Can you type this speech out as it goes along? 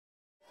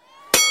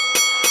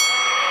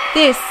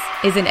This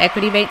is an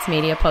Equity Mates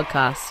Media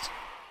podcast.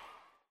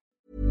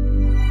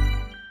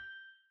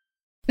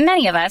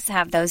 Many of us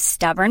have those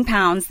stubborn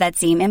pounds that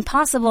seem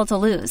impossible to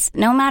lose,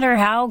 no matter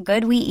how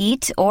good we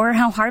eat or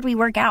how hard we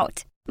work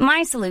out.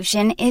 My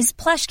solution is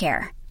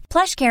PlushCare.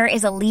 PlushCare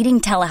is a leading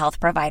telehealth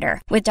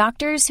provider with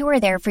doctors who are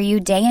there for you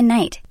day and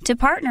night to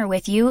partner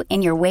with you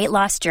in your weight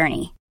loss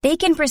journey. They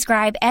can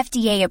prescribe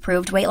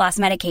FDA-approved weight loss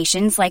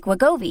medications like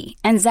Wegovy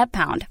and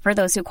Zepbound for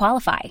those who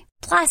qualify.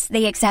 Plus,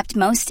 they accept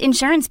most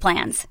insurance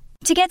plans.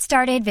 To get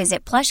started,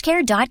 visit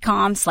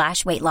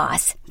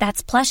plushcare.com/weightloss.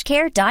 That's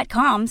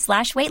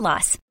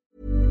plushcare.com/weightloss.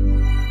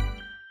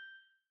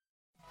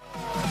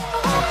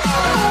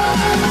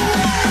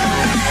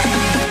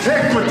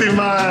 Equity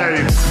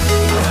Mates.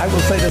 I will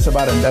say this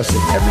about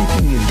investing.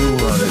 Everything you do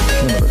learn is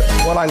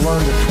cumulative. What I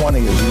learned at 20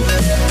 is useful.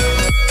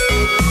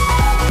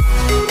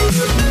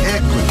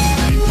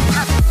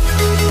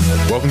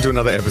 Welcome to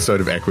another episode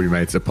of Equity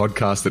Mates, a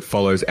podcast that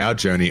follows our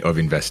journey of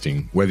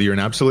investing. Whether you're an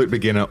absolute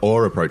beginner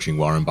or approaching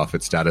Warren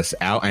Buffett status,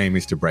 our aim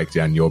is to break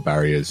down your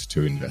barriers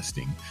to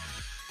investing.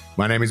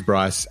 My name is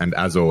Bryce, and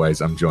as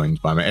always, I'm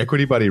joined by my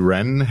equity buddy,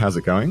 Ren. How's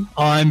it going?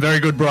 I'm very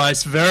good,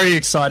 Bryce. Very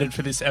excited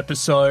for this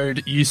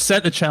episode. You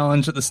set the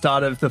challenge at the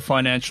start of the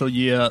financial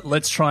year.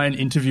 Let's try and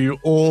interview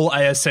all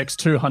ASX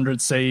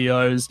 200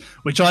 CEOs,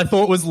 which I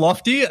thought was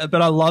lofty,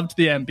 but I loved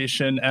the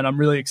ambition, and I'm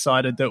really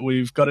excited that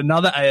we've got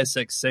another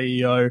ASX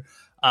CEO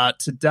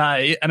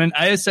today, and an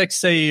ASX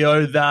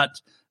CEO that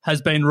has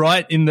been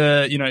right in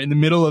the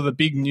middle of a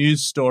big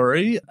news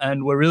story,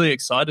 and we're really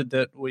excited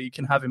that we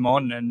can have him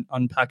on and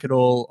unpack it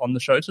all on the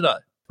show today.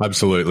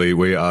 Absolutely.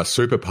 We are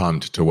super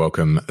pumped to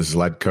welcome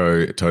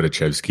Zlatko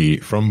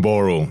Todachevsky from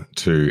Boral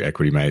to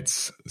Equity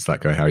Mates.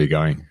 Zlatko, how are you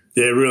going?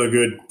 Yeah, really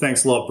good.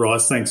 Thanks a lot,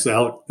 Bryce. Thanks,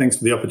 Alec. Thanks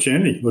for the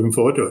opportunity. Looking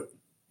forward to it.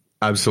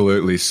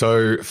 Absolutely.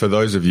 So for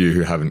those of you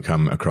who haven't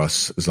come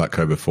across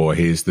Zlatko before,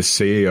 he's the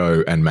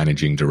CEO and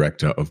Managing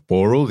Director of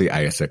Boral. The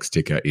ASX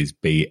ticker is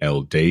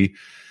BLD.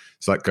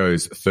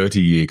 Zlatko's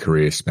 30-year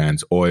career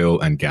spans oil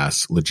and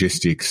gas,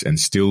 logistics and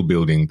steel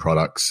building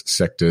products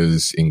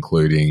sectors,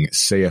 including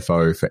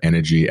CFO for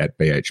energy at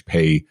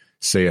BHP,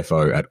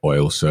 CFO at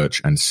Oil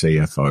Search and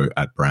CFO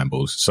at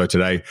Brambles. So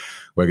today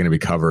we're going to be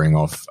covering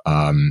off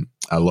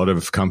a lot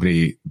of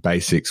company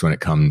basics when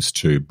it comes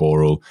to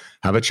Boral,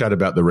 have a chat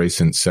about the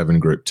recent Seven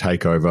Group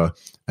takeover,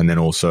 and then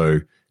also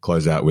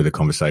close out with a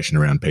conversation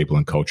around people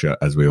and culture,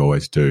 as we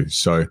always do.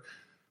 So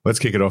let's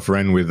kick it off,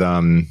 Ren, with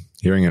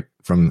hearing it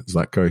from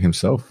Zlatko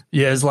himself.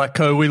 Yeah,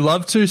 Zlatko, we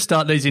love to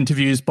start these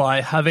interviews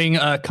by having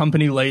a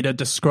company leader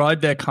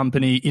describe their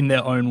company in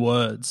their own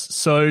words.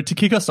 So to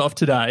kick us off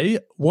today,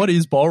 what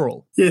is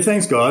Boral? Yeah,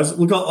 thanks, guys.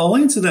 Look, I'll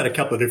answer that a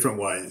couple of different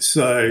ways.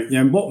 So,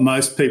 what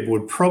most people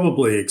would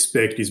probably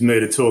expect is me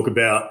to talk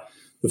about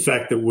the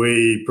fact that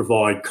we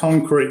provide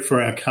concrete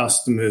for our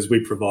customers,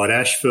 we provide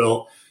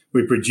asphalt,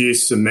 we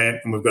produce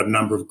cement, and we've got a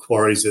number of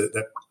quarries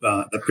that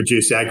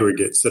produce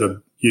aggregates that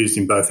are used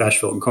in both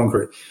asphalt and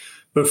concrete.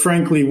 But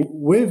frankly,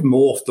 we've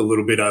morphed a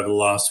little bit over the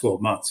last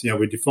 12 months.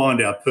 We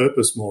defined our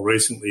purpose more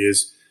recently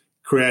as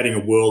creating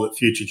a world that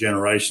future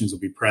generations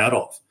will be proud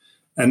of.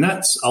 And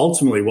that's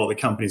ultimately what the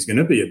company is going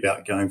to be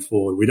about going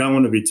forward. We don't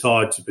want to be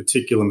tied to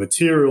particular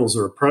materials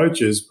or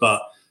approaches, but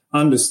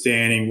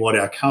understanding what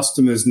our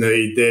customers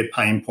need, their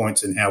pain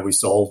points, and how we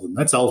solve them.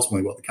 That's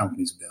ultimately what the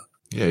company is about.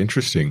 Yeah,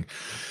 interesting.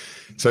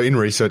 So in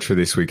research for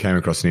this, we came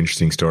across an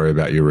interesting story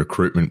about your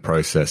recruitment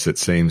process. It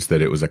seems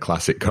that it was a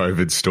classic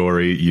COVID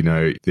story.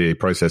 The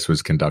process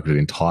was conducted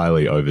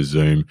entirely over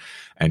Zoom,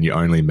 and you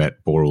only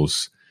met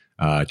Boral's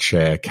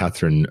chair,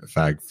 Catherine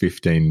Fagg,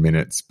 15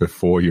 minutes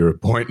before your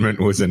appointment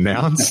was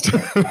announced.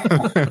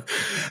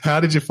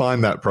 How did you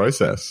find that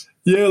process?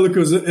 Yeah, look,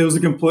 it was a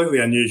completely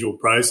unusual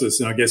process,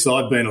 and I guess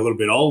I've been a little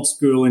bit old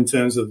school in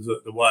terms of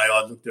the way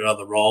I looked at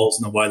other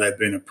roles and the way they've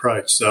been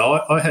approached.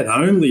 So I had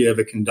only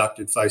ever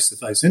conducted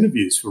face-to-face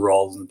interviews for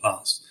roles in the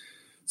past.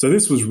 So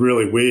this was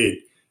really weird,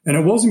 and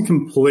it wasn't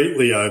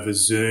completely over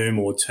Zoom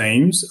or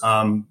Teams.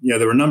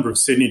 There were a number of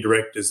Sydney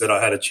directors that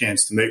I had a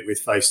chance to meet with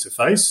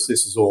face-to-face.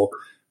 This is all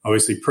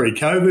obviously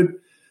pre-COVID,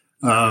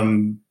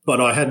 but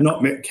I had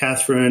not met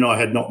Catherine. I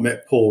had not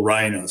met Paul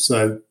Rayner.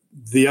 So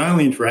the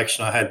only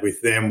interaction I had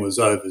with them was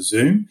over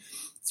Zoom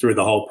through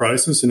the whole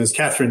process. And as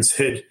Catherine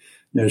said,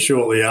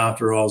 shortly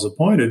after I was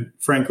appointed,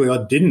 frankly,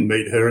 I didn't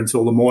meet her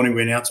until the morning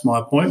we announced my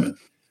appointment.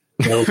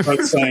 We were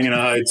both staying in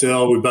a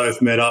hotel. We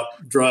both met up,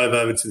 drove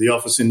over to the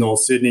office in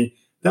North Sydney.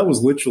 That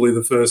was literally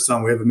the first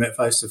time we ever met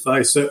face to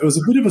face. So it was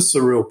a bit of a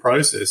surreal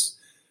process.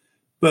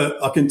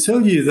 But I can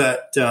tell you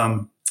that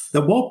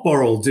that what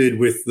Boral did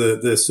with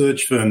the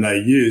search firm they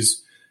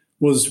use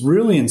was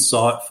really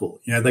insightful.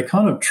 They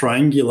kind of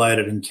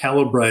triangulated and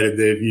calibrated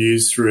their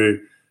views through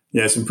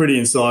some pretty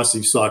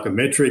incisive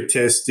psychometric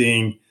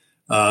testing,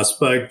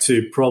 spoke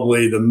to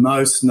probably the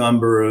most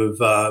number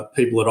of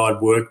people that I'd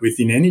worked with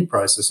in any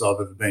process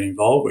I've ever been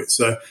involved with.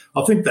 So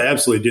I think they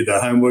absolutely did their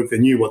homework. They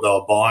knew what they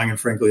were buying, and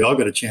frankly, I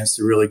got a chance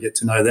to really get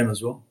to know them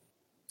as well.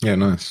 Yeah,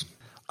 nice.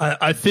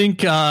 I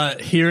think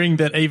hearing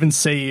that even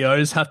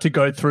CEOs have to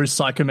go through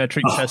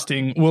psychometric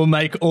testing will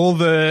make all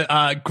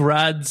the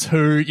grads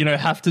who,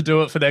 have to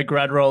do it for their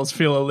grad roles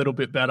feel a little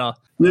bit better.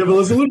 Yeah,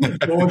 well, it's a little bit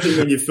daunting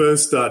when you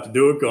first start to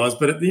do it, guys.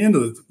 But at the end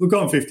of it, look,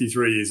 I'm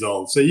 53 years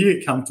old. So you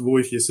get comfortable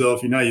with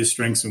yourself. You know your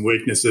strengths and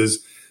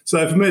weaknesses.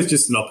 So for me, it's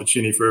just an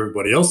opportunity for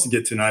everybody else to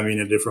get to know me in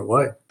a different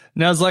way.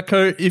 Now,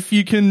 Zlatko, if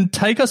you can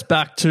take us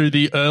back to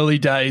the early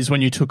days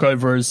when you took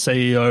over as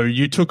CEO,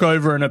 you took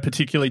over in a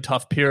particularly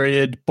tough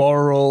period.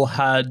 Boral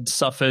had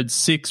suffered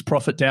 6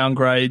 profit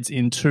downgrades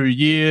in 2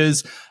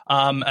 years,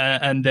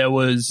 and there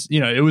was,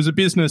 it was a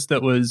business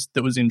that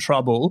was in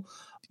trouble.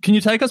 Can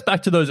you take us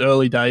back to those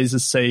early days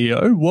as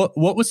CEO?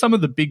 What were some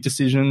of the big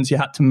decisions you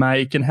had to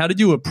make, and how did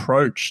you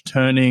approach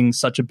turning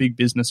such a big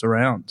business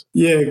around?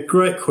 Yeah,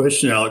 great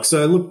question, Alex.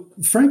 So,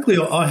 look, frankly,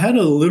 I had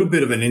a little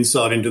bit of an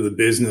insight into the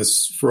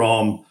business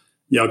from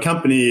a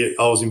company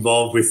I was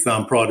involved with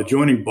prior to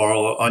joining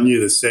Boral. I knew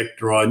the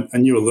sector. I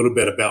knew a little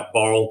bit about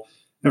Boral.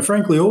 And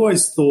frankly, I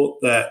always thought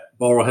that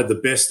Boral had the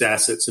best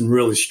assets and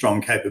really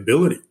strong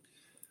capability.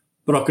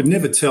 But I could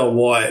never tell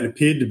why it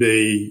appeared to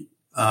be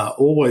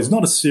always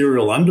not a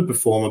serial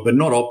underperformer, but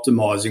not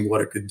optimizing what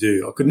it could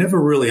do. I could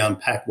never really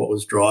unpack what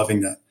was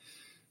driving that.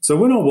 So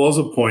when I was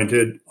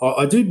appointed,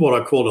 I did what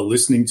I called a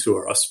listening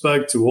tour. I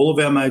spoke to all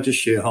of our major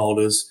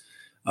shareholders.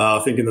 I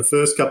think in the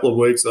first couple of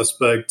weeks, I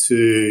spoke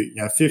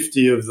to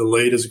 50 of the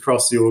leaders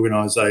across the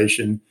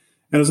organisation. And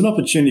it was an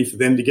opportunity for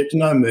them to get to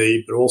know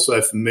me, but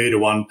also for me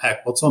to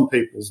unpack what's on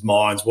people's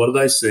minds, what are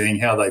they seeing,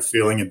 how are they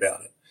feeling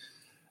about it.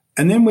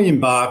 And then we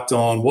embarked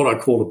on what I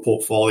called a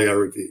portfolio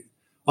review.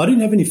 I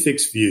didn't have any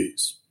fixed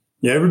views.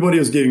 Everybody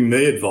was giving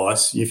me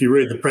advice. If you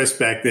read the press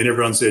back then,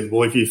 everyone said,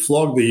 well, if you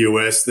flog the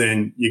US,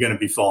 then you're going to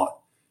be fine.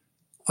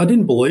 I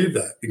didn't believe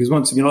that because,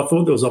 once again, I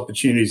thought there was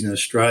opportunities in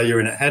Australia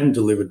and it hadn't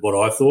delivered what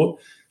I thought.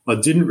 I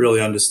didn't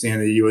really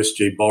understand the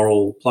USG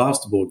Boral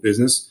plasterboard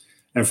business.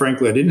 And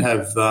frankly, I didn't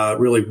have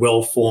really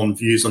well-formed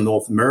views on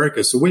North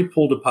America. So we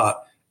pulled apart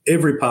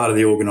every part of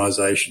the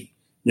organisation.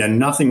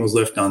 Nothing was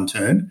left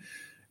unturned.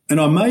 And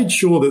I made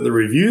sure that the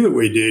review that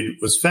we did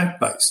was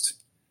fact-based.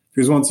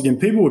 Because once again,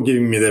 people were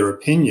giving me their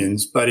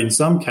opinions, but in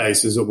some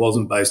cases it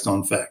wasn't based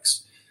on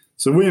facts.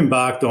 So we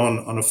embarked on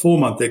a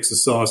 4-month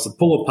exercise to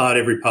pull apart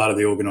every part of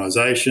the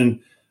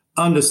organisation,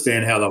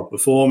 understand how they were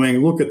performing,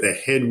 look at their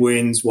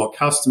headwinds, what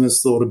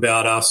customers thought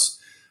about us,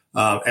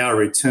 our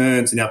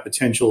returns and our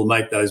potential to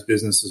make those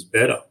businesses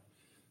better.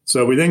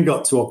 So we then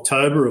got to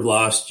October of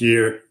last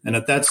year, and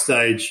at that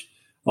stage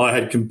I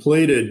had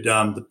completed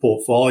the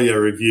portfolio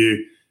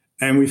review.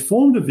 And we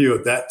formed a view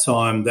at that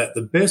time that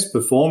the best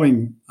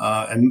performing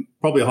and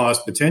probably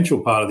highest potential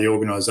part of the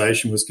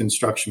organisation was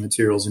construction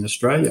materials in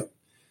Australia.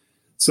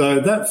 So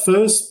that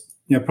first,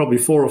 probably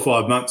 4 or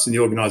 5 months in the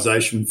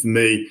organisation for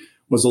me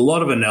was a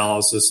lot of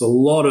analysis, a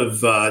lot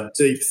of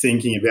deep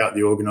thinking about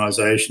the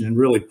organisation and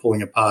really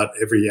pulling apart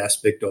every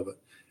aspect of it.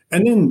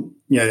 And then,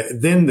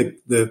 then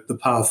the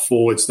path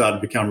forward started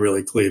to become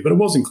really clear, but it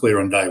wasn't clear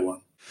on day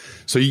one.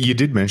 So you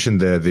did mention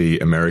there the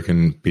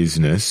American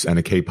business, and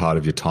a key part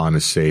of your time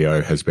as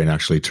CEO has been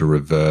actually to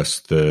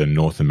reverse the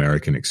North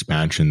American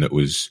expansion that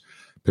was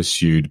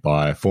pursued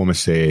by former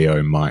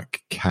CEO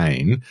Mike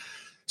Kane.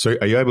 So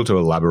are you able to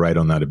elaborate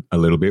on that a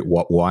little bit?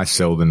 Why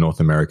sell the North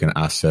American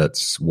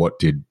assets? What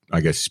did,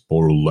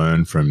 Boral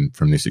learn from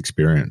this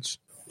experience?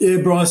 Yeah,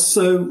 Bryce.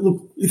 So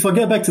look, if I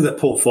go back to that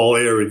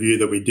portfolio review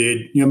that we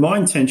did, my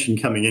intention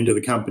coming into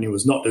the company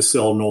was not to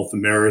sell North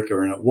America,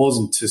 and it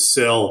wasn't to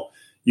sell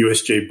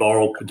USG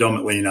Boral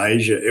predominantly in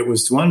Asia. It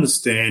was to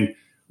understand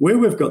where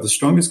we've got the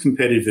strongest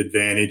competitive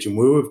advantage and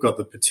where we've got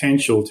the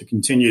potential to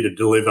continue to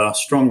deliver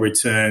strong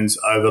returns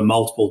over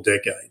multiple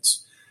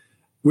decades.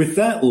 With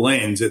that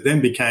lens, it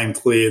then became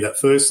clear that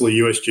firstly,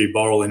 USG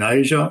Boral in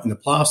Asia, in the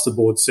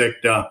plasterboard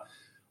sector,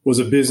 was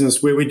a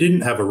business where we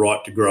didn't have a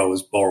right to grow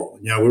as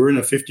Boral. We were in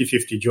a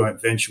 50-50 joint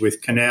venture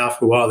with Knauf,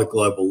 who are the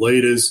global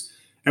leaders,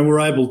 and we're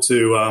able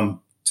to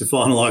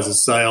finalise a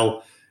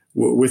sale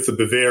with the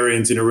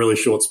Bavarians in a really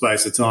short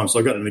space of time. So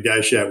I got to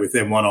negotiate with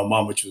them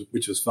one-on-one,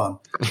 which was fun.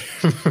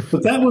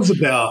 But that was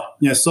about,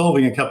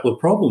 solving a couple of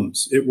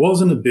problems. It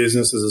wasn't a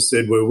business, as I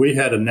said, where we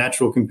had a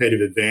natural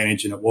competitive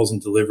advantage and it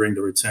wasn't delivering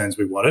the returns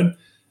we wanted.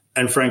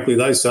 And frankly,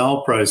 those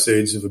sale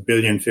proceeds of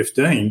 $1.15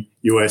 billion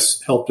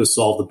US helped us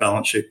solve the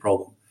balance sheet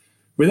problem.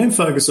 We then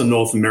focused on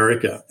North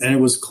America, and it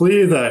was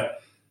clear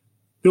that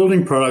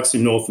building products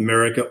in North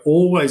America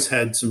always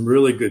had some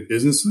really good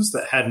businesses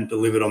that hadn't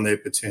delivered on their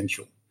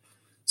potential.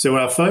 So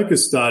our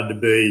focus started to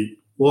be,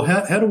 well,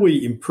 how do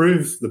we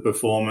improve the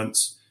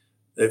performance?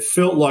 It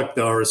felt like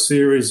there were a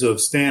series of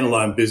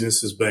standalone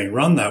businesses being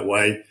run that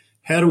way.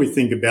 How do we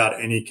think about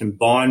any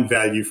combined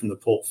value from the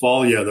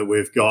portfolio that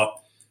we've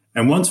got?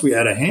 And once we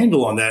had a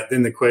handle on that,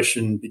 then the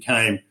question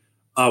became,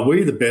 are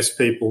we the best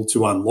people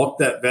to unlock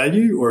that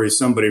value, or is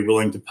somebody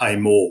willing to pay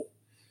more?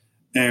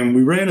 And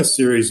we ran a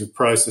series of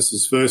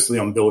processes, firstly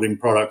on building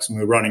products, and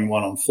we're running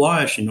one on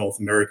fly ash in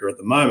North America at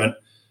the moment.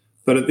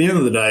 But at the end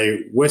of the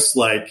day,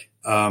 Westlake,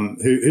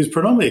 who's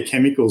predominantly a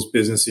chemicals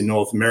business in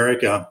North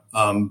America,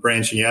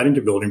 branching out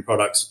into building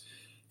products,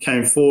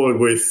 came forward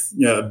with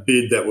a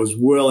bid that was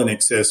well in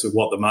excess of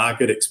what the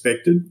market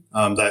expected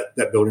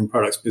that building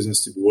products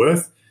business to be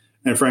worth.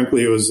 And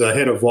frankly, it was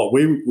ahead of what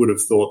we would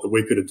have thought that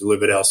we could have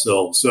delivered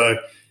ourselves. So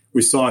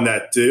we signed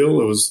that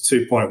deal. It was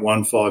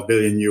 $2.15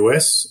 billion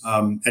US.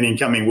 And in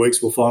coming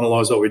weeks, we'll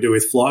finalise what we do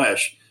with Fly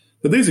Ash.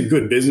 But these are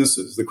good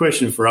businesses. The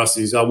question for us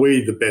is, are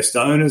we the best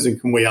owners and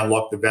can we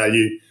unlock the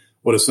value,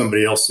 or does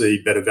somebody else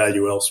see better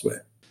value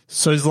elsewhere?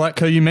 So,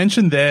 Zlatko, you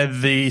mentioned there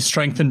the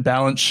strengthened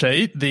balance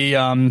sheet,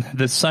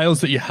 the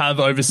sales that you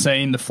have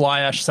overseen, the fly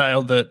ash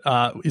sale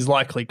that is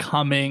likely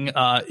coming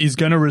is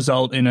going to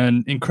result in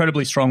an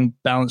incredibly strong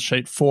balance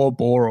sheet for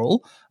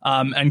Boral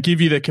and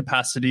give you the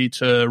capacity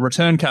to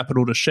return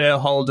capital to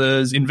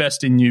shareholders,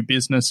 invest in new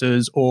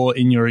businesses or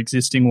in your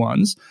existing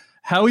ones.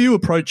 How are you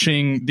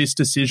approaching this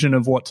decision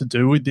of what to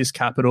do with this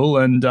capital?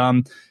 And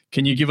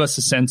can you give us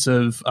a sense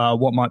of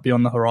what might be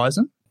on the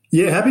horizon?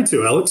 Yeah, happy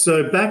to, Alex.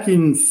 So back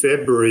in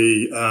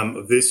February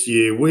of this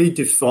year, we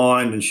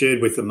defined and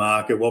shared with the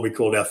market what we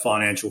called our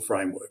financial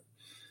framework.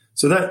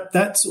 So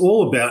that's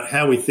all about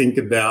how we think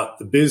about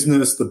the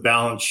business, the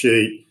balance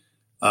sheet,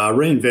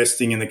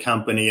 reinvesting in the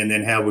company, and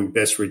then how we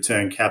best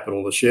return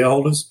capital to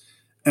shareholders.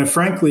 And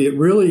frankly, it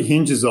really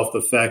hinges off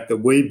the fact that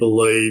we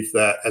believe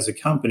that as a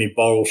company,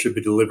 Boral should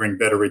be delivering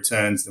better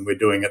returns than we're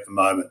doing at the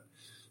moment,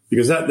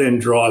 because that then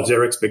drives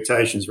our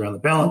expectations around the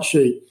balance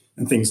sheet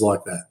and things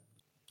like that.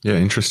 Yeah,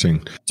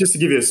 interesting. Just to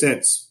give you a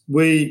sense,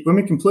 when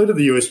we completed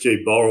the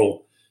USG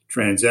Boral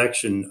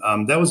transaction,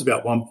 that was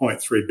about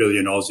 1.3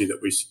 billion Aussie that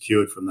we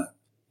secured from that.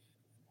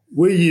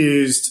 We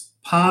used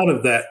part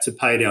of that to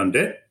pay down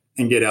debt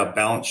and get our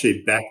balance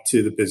sheet back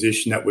to the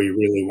position that we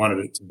really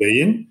wanted it to be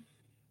in.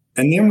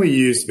 And then we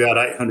used about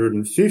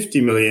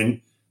 850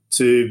 million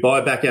to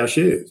buy back our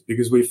shares,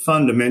 because we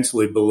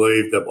fundamentally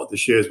believed that what the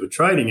shares were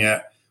trading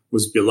at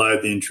was below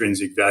the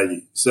intrinsic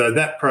value. So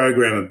that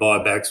program of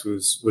buybacks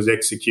was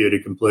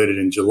executed, completed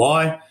in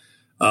July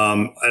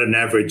at an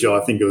average, I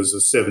think it was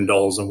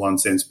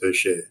 $7.01 per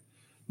share.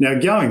 Now,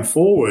 going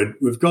forward,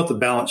 we've got the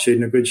balance sheet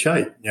in a good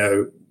shape.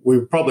 We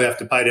probably have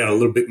to pay down a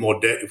little bit more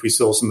debt if we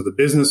sell some of the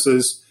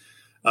businesses,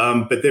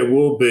 but there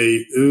will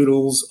be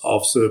oodles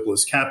of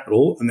surplus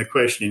capital. And the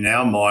question in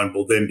our mind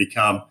will then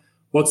become,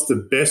 what's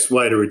the best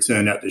way to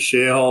return that to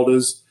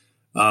shareholders?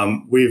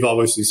 We've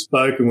obviously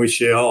spoken with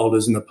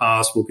shareholders in the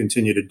past. We'll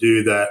continue to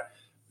do that,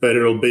 but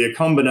it'll be a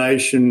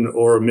combination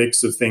or a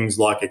mix of things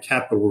like a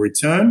capital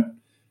return,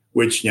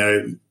 which,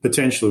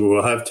 potentially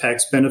will have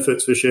tax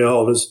benefits for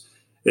shareholders.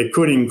 It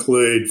could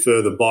include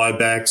further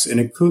buybacks, and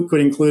it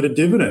could include a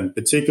dividend,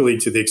 particularly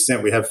to the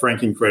extent we have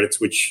franking credits,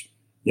 which,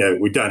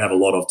 we don't have a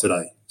lot of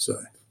today. So.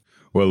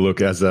 Well,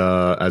 look, as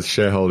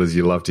shareholders,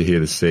 you love to hear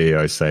the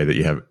CEO say that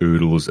you have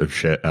oodles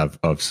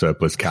of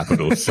surplus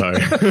capital. So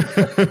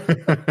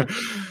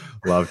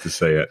love to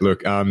see it.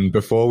 Look,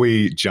 before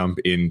we jump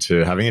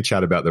into having a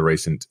chat about the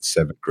recent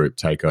Seven Group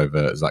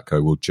takeover,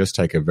 Zlatko, we'll just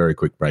take a very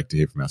quick break to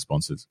hear from our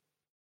sponsors.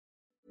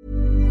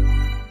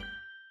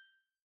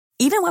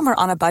 Even when we're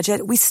on a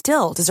budget, we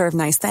still deserve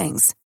nice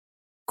things.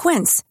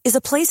 Quince is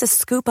a place to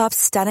scoop up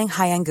stunning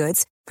high-end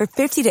goods for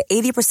 50 to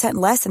 80%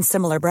 less than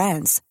similar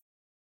brands.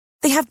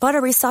 They have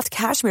buttery soft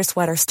cashmere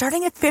sweaters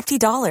starting at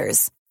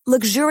 $50,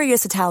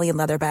 luxurious Italian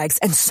leather bags,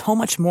 and so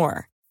much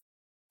more.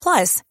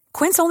 Plus,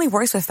 Quince only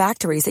works with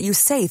factories that use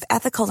safe,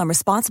 ethical, and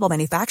responsible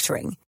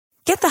manufacturing.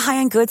 Get the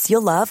high-end goods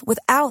you'll love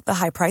without the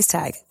high price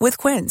tag with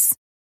Quince.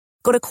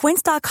 Go to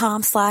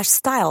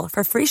quince.com/style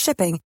for free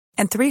shipping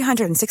and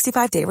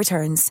 365-day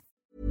returns.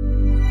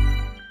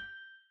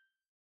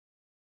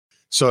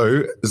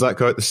 So,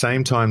 Zlatko, at the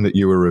same time that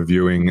you were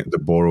reviewing the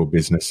Boral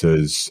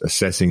businesses,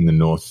 assessing the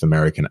North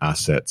American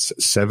assets,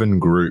 Seven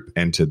Group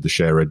entered the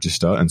share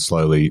register and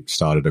slowly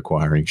started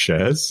acquiring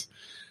shares.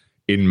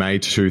 In May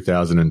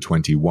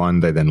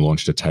 2021, they then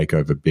launched a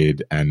takeover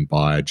bid, and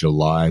by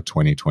July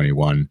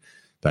 2021,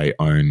 they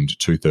owned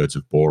 2/3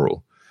 of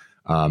Boral.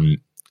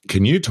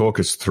 Can you talk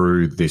us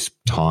through this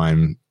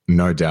time?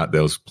 No doubt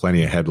there was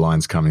plenty of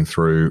headlines coming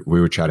through.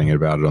 We were chatting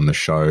about it on the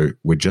show.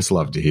 We'd just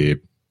love to hear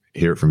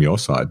it from your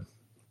side.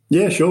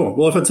 Yeah, sure.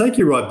 Well, if I take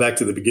you right back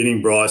to the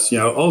beginning, Bryce,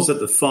 I was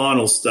at the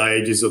final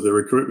stages of the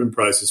recruitment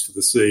process for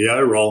the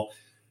CEO role,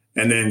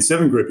 and then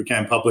Seven Group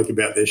became public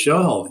about their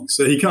shareholding.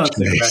 So you can't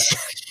think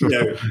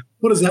about,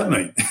 what does that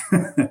mean?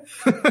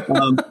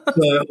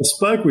 So I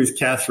spoke with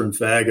Catherine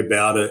Fagg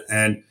about it,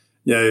 and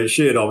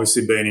she had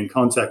obviously been in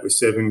contact with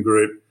Seven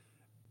Group.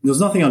 There was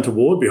nothing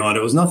untoward behind it.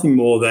 It was nothing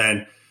more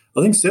than,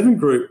 I think, Seven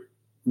Group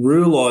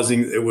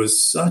realising there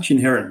was such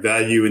inherent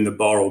value in the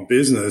Boral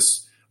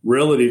business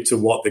relative to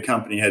what the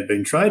company had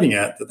been trading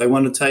at, that they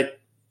wanted to take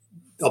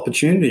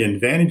opportunity and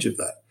advantage of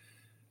that.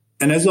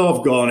 And as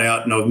I've gone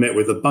out and I've met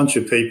with a bunch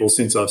of people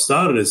since I've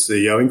started as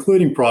CEO,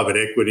 including private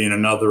equity and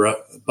a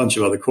bunch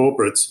of other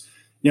corporates,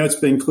 it's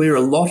been clear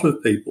a lot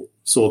of people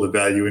saw the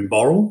value in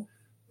Boral,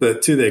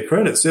 but to their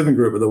credit, Seven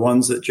Group were the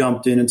ones that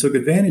jumped in and took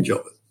advantage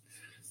of it.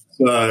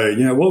 So,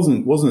 it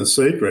wasn't a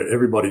secret.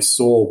 Everybody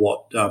saw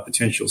what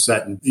potential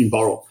sat in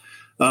Boral.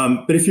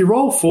 But if you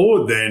roll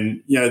forward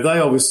then, they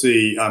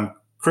obviously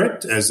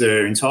crept, as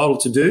they're entitled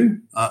to do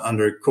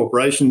under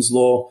corporations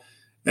law.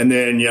 And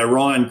then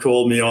Ryan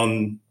called me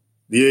on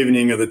the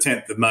evening of the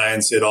 10th of May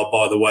and said, oh,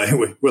 by the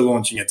way, we're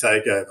launching a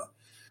takeover,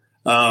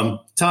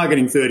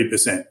 targeting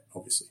 30%,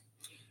 obviously.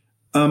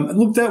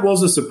 Look, that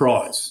was a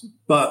surprise.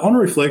 But on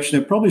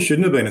reflection, it probably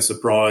shouldn't have been a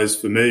surprise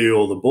for me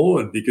or the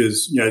board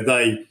because,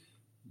 they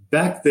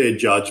backed their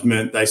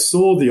judgment. They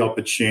saw the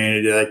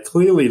opportunity. They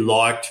clearly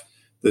liked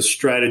the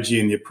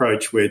strategy and the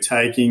approach we're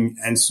taking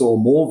and saw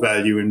more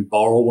value in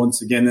Boral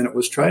once again than it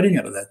was trading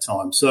at that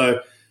time.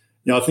 So,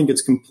 I think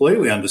it's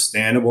completely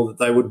understandable that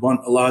they would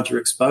want a larger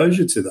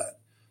exposure to that.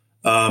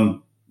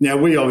 Now,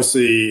 we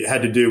obviously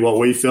had to do what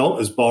we felt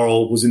as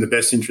Boral was in the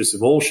best interest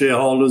of all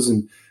shareholders.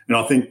 And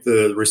I think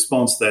the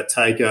response to that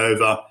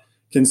takeover,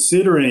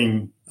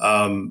 considering,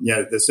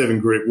 the Seven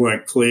Group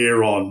weren't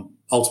clear on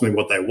ultimately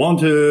what they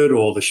wanted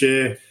or the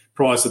share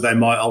price that they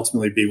might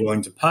ultimately be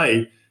willing to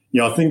pay,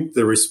 I think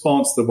the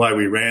response, the way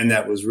we ran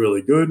that was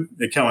really good.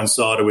 It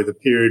coincided with a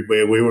period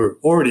where we were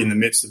already in the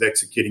midst of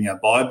executing our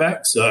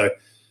buyback. So,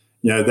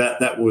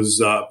 that was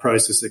a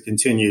process that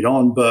continued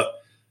on. But,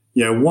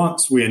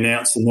 once we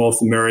announced the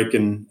North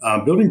American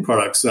building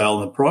product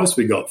sale and the price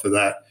we got for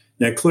that,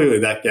 clearly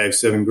that gave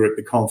Seven Group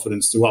the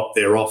confidence to up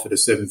their offer to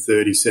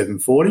 $730,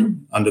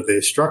 $740 under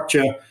their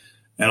structure.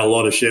 And a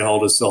lot of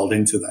shareholders sold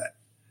into that.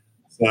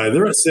 So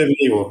they're at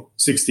 70 or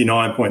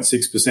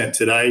 69.6%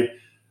 today.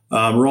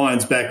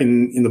 Ryan's back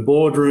in the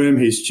boardroom.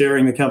 He's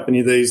chairing the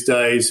company these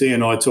days. He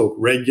and I talk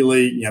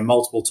regularly,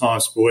 multiple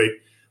times per week.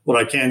 What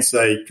I can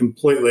say,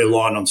 completely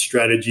aligned on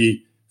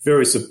strategy,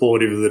 very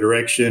supportive of the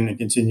direction and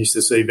continues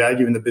to see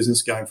value in the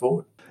business going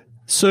forward.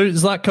 So,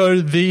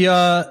 Zlatko,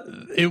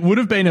 it would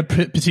have been a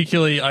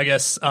particularly,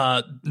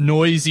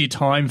 noisy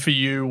time for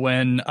you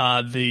when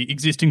the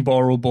existing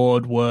Boral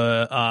board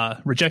were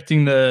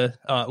rejecting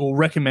or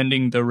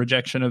recommending the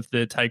rejection of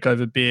the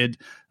takeover bid.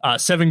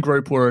 Seven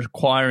Group were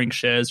acquiring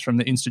shares from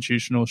the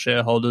institutional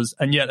shareholders,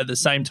 and yet at the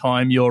same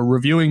time, you're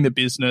reviewing the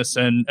business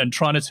and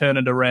trying to turn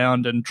it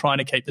around and trying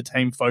to keep the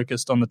team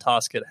focused on the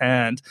task at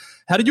hand.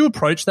 How did you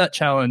approach that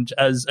challenge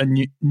as a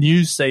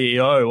new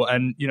CEO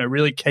and,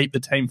 really keep the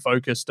team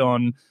focused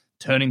on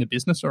turning the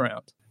business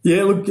around?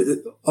 Yeah, look,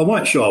 I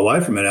won't shy away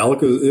from it,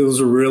 Alec. It was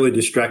a really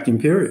distracting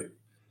period.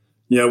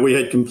 We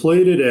had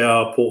completed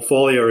our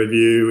portfolio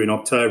review in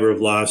October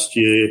of last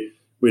year.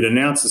 We'd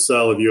announced the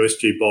sale of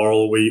USG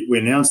Boral. We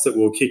announced that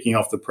we were kicking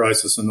off the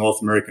process of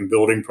North American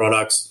building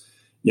products.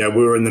 We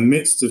were in the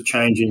midst of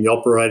changing the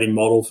operating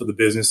model for the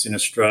business in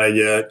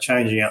Australia,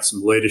 changing out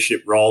some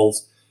leadership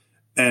roles.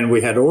 And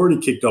we had already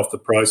kicked off the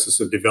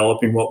process of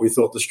developing what we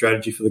thought the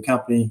strategy for the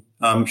company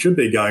should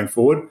be going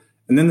forward.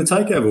 And then the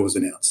takeover was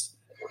announced.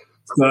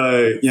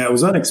 So, it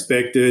was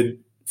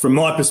unexpected. From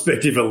my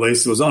perspective, at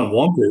least, it was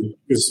unwanted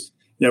because,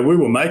 we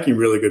were making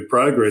really good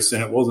progress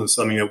and it wasn't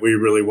something that we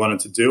really wanted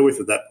to deal with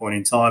at that point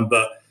in time.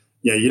 But,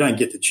 you don't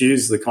get to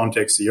choose the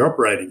context that you're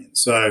operating in.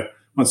 So,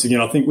 once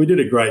again, I think we did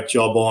a great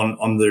job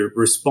on the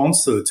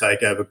response to the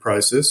takeover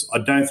process. I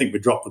don't think we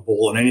dropped the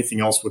ball on anything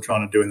else we're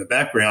trying to do in the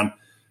background.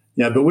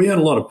 But we had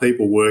a lot of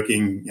people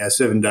working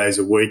 7 days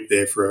a week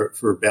there for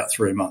about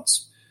 3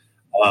 months.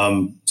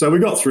 So we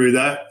got through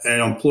that,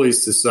 and I'm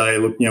pleased to say,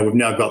 look, we've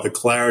now got the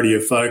clarity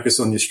of focus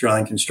on the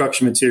Australian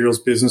construction materials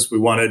business we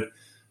wanted.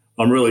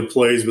 I'm really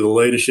pleased with the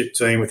leadership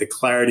team, with the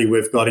clarity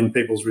we've got in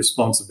people's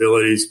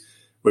responsibilities.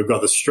 We've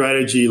got the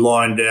strategy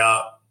lined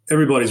out.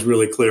 Everybody's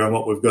really clear on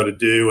what we've got to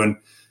do. And,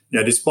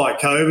 despite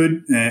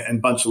COVID and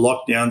a bunch of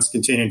lockdowns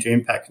continuing to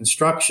impact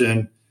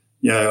construction,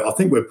 I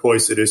think we're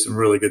poised to do some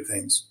really good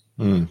things.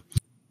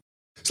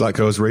 It's like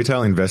as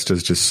retail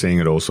investors just seeing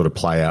it all sort of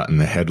play out in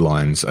the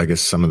headlines, I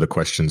guess some of the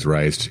questions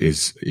raised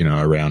is,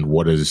 around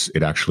what does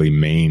it actually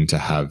mean to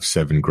have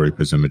Seven Group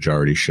as a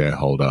majority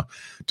shareholder?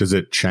 Does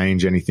it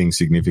change anything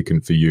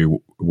significant for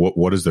you?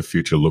 What does the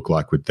future look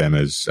like with them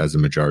as a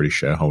majority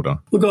shareholder?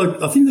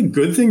 Look, I think the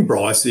good thing,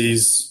 Bryce,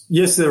 is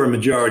yes, they're a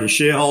majority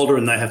shareholder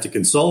and they have to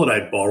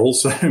consolidate Boral.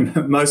 So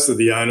most of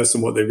the onus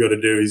and what they've got to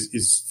do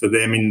is for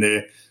them in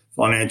their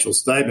financial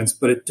statements,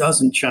 but it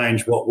doesn't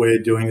change what we're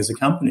doing as a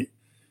company.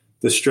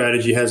 The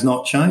strategy has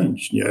not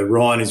changed.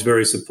 Ryan is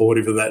very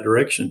supportive of that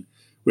direction.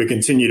 We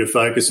continue to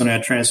focus on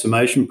our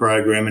transformation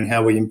program and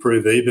how we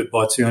improve EBIT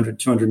by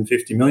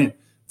 250 million.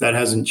 That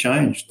hasn't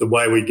changed. The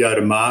way we go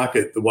to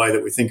market, the way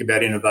that we think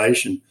about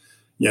innovation,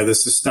 the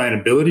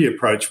sustainability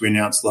approach we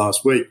announced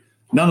last week,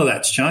 none of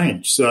that's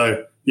changed.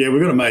 So,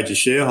 we've got a major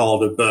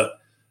shareholder, but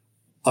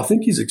I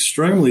think he's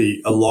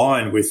extremely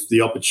aligned with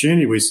the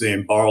opportunity we see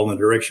in Boral and the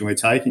direction we're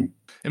taking.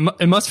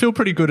 It must feel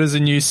pretty good as a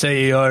new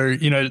CEO.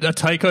 A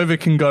takeover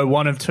can go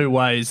one of two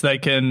ways. They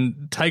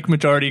can take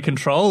majority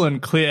control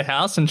and clear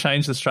house and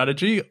change the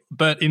strategy.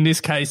 But in this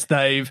case,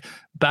 they've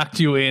backed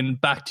you in,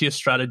 backed your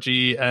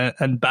strategy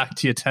and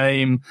backed your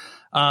team.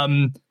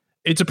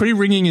 It's a pretty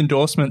ringing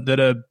endorsement that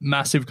a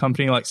massive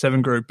company like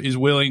Seven Group is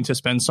willing to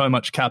spend so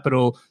much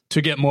capital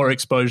to get more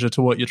exposure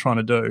to what you're trying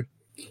to do.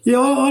 Yeah,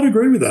 I'd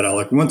agree with that,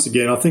 Alec. And once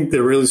again, I think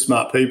they're really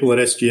smart people at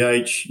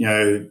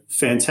SGH,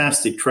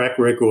 fantastic track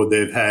record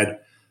they've had.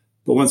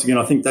 But once again,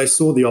 I think they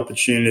saw the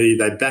opportunity.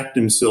 They backed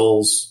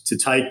themselves to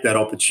take that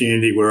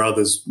opportunity where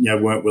others,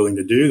 weren't willing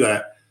to do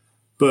that.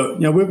 But,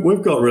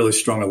 we've got really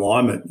strong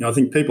alignment. I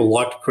think people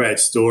like to create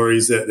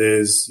stories that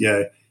there's,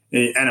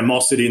 any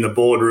animosity in the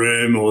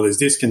boardroom or there's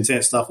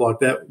discontent, stuff like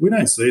that. We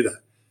don't see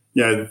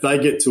that. They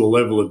get to a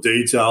level of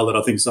detail that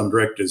I think some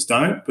directors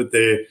don't, but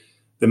their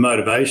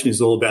motivation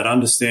is all about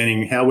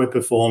understanding how we're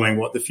performing,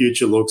 what the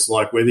future looks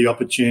like, where the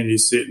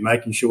opportunities sit, and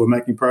making sure we're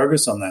making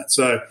progress on that.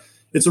 So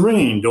it's a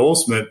ringing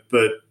endorsement,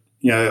 but,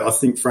 I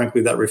think,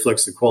 frankly, that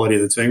reflects the quality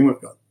of the team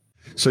we've got.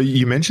 So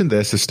you mentioned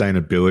their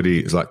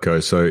sustainability,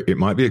 Zlatko, so it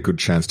might be a good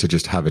chance to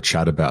just have a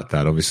chat about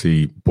that.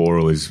 Obviously,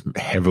 Boral is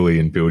heavily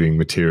in building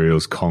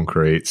materials,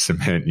 concrete,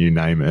 cement, you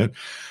name it.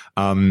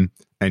 And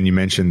you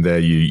mentioned there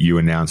you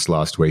announced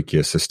last week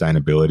your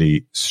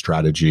sustainability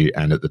strategy,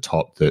 and at the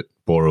top that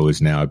Boral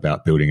is now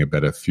about building a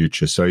better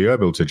future. So you're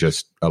able to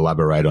just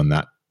elaborate on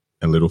that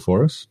a little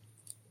for us?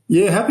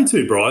 Yeah, happy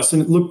to, Bryce.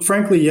 And look,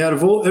 frankly, out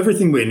of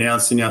everything we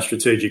announced in our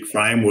strategic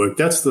framework,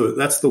 that's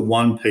the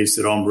one piece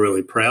that I'm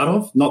really proud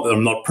of. Not that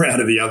I'm not proud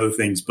of the other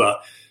things,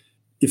 but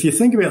if you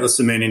think about the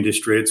cement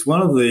industry, it's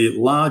one of the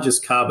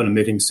largest carbon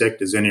emitting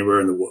sectors anywhere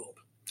in the world.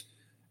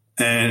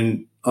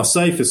 And I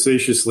say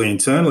facetiously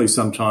internally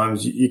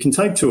sometimes, you can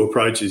take two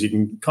approaches. You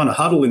can kind of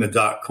huddle in a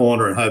dark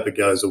corner and hope it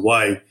goes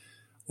away,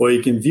 or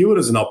you can view it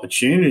as an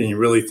opportunity and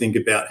really think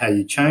about how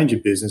you change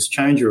your business,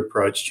 change your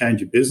approach,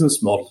 change your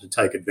business model to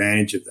take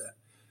advantage of that.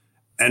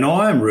 And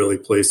I am really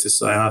pleased to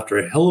say after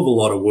a hell of a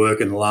lot of work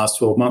in the last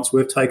 12 months,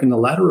 we've taken the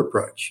latter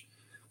approach.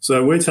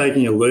 So we're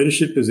taking a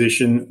leadership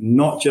position,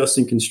 not just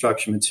in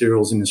construction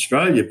materials in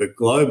Australia, but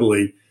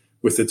globally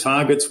with the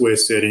targets we're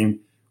setting.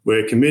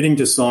 We're committing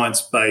to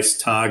science-based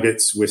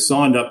targets. We're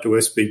signed up to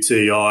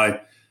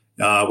SBTi.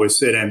 We've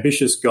set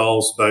ambitious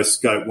goals, both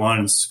Scope 1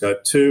 and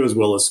Scope 2, as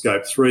well as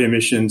Scope 3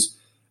 emissions.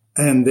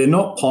 And they're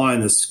not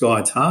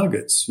pie-in-the-sky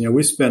targets.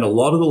 We spent a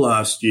lot of the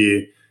last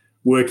year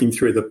working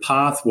through the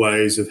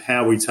pathways of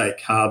how we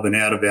take carbon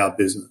out of our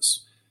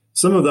business.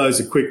 Some of those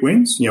are quick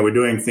wins. We're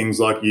doing things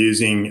like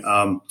using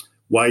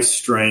waste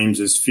streams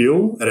as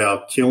fuel at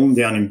our kiln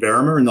down in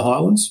Berrima in the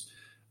Highlands.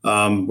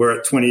 We're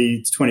at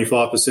 20 to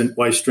 25%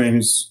 waste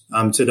streams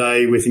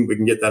today. We think we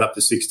can get that up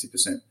to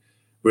 60%.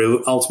 We're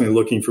ultimately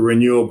looking for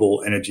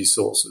renewable energy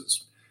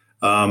sources.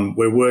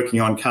 We're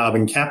working on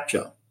carbon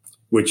capture,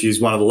 which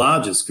is one of the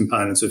largest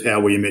components of how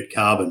we emit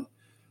carbon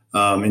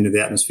into the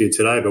atmosphere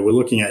today. But we're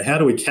looking at how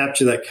do we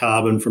capture that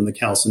carbon from the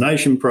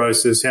calcination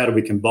process, how do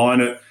we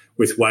combine it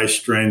with waste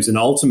streams, and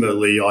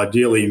ultimately,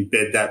 ideally,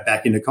 embed that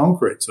back into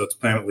concrete so it's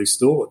permanently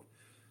stored.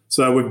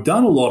 So we've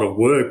done a lot of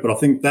work, but I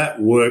think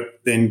that work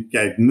then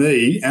gave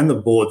me and the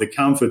board the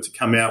comfort to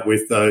come out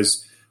with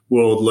those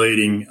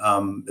world-leading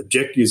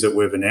objectives that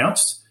we've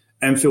announced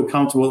and feel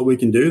comfortable that we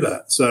can do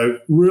that. So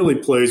really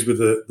pleased with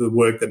the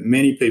work that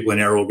many people in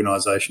our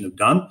organisation have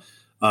done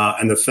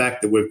and the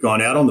fact that we've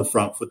gone out on the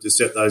front foot to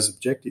set those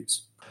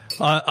objectives.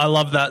 I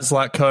love that,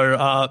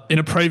 Zlatko. In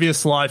a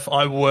previous life,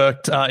 I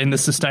worked in the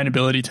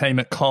sustainability team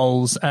at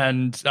Coles,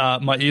 and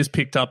my ears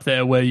picked up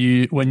there when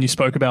you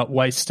spoke about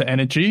waste to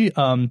energy.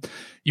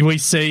 We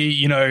see,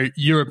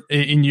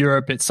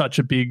 Europe, it's such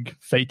a big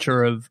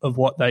feature of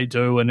what they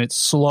do, and it's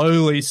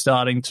slowly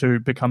starting to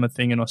become a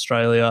thing in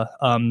Australia.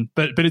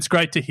 But it's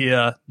great to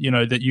hear,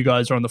 that you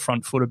guys are on the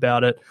front foot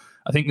about it.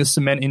 I think the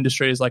cement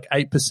industry is like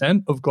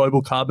 8% of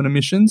global carbon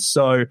emissions,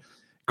 so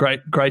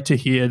great to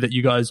hear that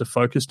you guys are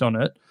focused on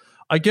it.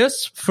 I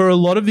guess for a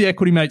lot of the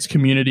Equity Mates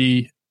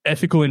community,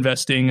 ethical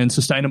investing and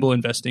sustainable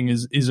investing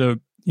is a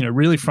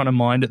really front of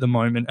mind at the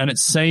moment, and it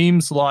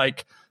seems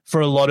like for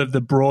a lot of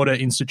the broader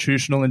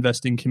institutional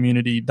investing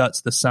community,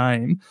 that's the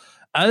same.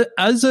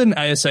 As an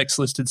ASX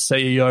listed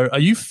CEO, are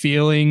you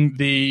feeling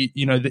the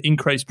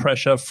increased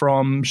pressure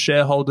from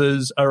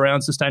shareholders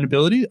around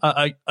sustainability?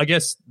 I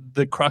guess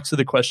the crux of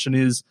the question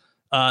is,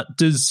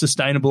 does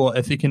sustainable or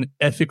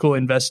ethical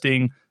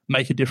investing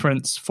make a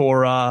difference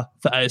for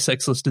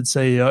ASX listed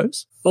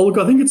CEOs? Well, look,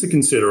 I think it's a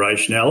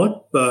consideration, Alec,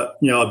 but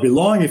I'd be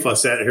lying if I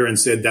sat here and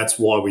said that's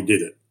why we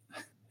did it.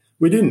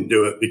 We didn't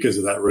do it because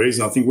of that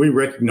reason. I think we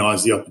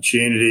recognise the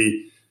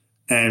opportunity,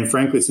 and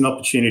frankly, it's an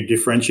opportunity to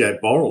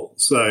differentiate Boral.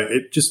 So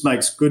it just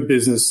makes good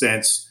business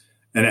sense,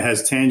 and it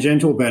has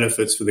tangential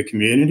benefits for the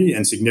community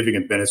and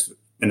significant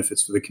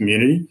benefits for the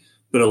community,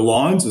 but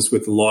aligns us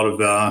with a lot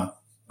of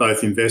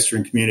both investor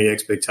and community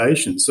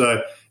expectations.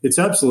 So it's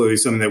absolutely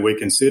something that we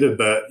consider,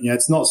 but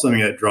it's not something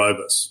that drove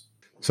us.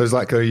 So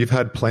Zlatko, you've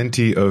had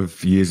plenty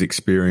of years'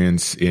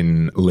 experience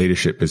in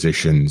leadership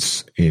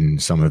positions in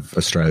some of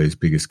Australia's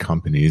biggest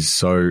companies.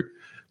 So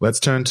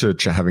let's turn to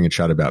having a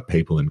chat about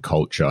people and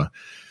culture.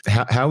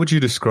 How would you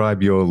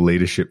describe your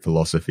leadership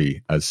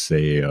philosophy as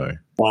CEO?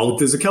 Well, look,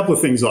 there's a couple of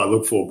things I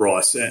look for,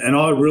 Bryce, and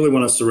I really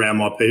want to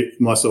surround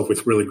myself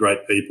with really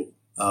great people.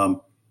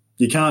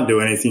 You can't do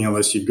anything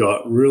unless you've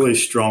got really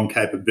strong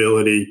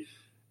capability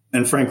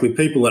and, frankly,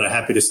 people that are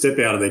happy to step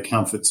out of their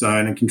comfort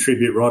zone and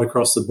contribute right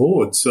across the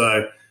board.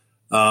 So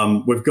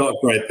we've got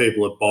great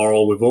people at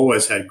Boral. We've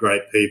always had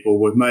great people.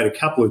 We've made a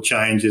couple of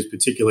changes,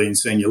 particularly in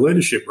senior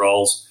leadership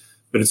roles.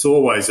 but it's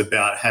always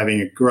about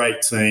having a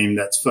great team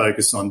that's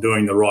focused on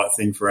doing the right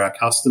thing for our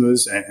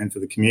customers and for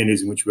the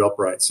communities in which we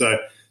operate. So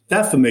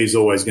that for me is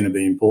always going to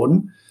be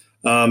important.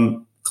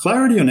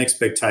 Clarity on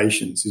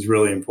expectations is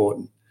really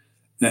important.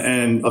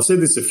 And I've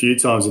said this a few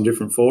times in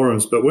different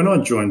forums, but when I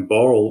joined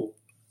Boral,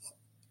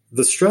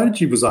 the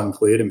strategy was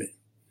unclear to me.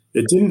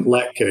 It didn't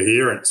lack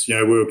coherence.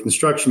 We were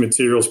construction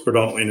materials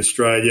predominantly in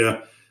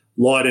Australia,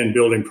 light-end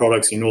building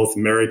products in North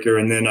America,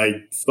 and then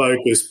a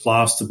focused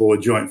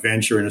plasterboard joint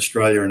venture in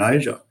Australia and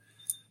Asia.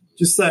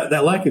 Just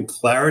that lack of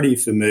clarity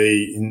for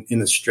me in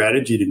the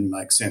strategy didn't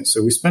make sense.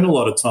 So we spent a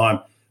lot of time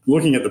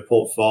looking at the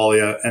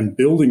portfolio and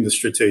building the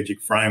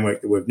strategic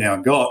framework that we've now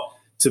got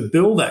to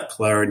build that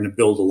clarity and to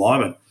build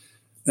alignment.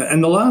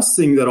 And the last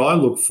thing that I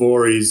look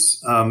for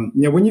is,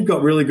 when you've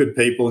got really good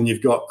people and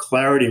you've got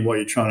clarity in what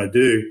you're trying to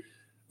do,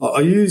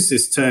 I use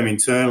this term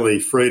internally,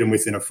 freedom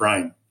within a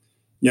frame.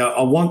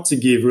 I want to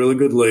give really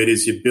good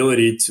leaders the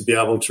ability to be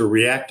able to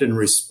react and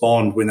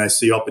respond when they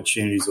see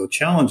opportunities or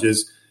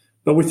challenges,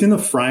 but within the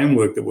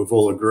framework that we've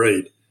all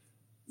agreed.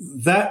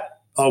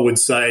 That, I would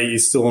say,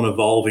 is still an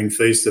evolving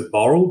feast at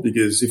Boral,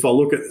 because if I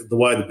look at the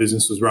way the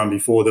business was run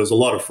before, there was a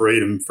lot of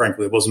freedom.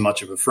 Frankly, there wasn't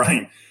much of a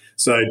frame.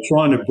 So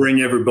trying to bring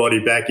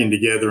everybody back in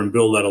together and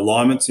build that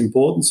alignment's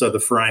important. So the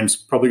frame's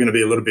probably going to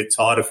be a little bit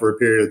tighter for a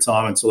period of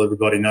time until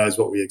everybody knows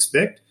what we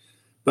expect.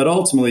 But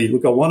ultimately,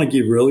 look, I want to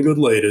give really good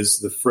leaders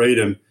the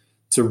freedom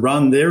to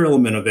run their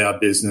element of our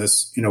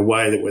business in a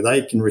way that where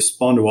they can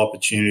respond to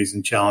opportunities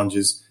and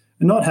challenges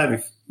and not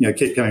have,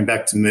 keep coming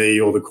back to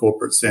me or the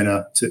corporate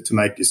centre to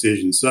make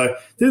decisions. So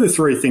they're the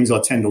three things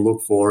I tend to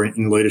look for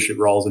in leadership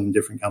roles and in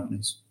different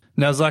companies.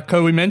 Now,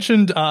 Zlatko, we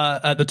mentioned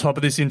at the top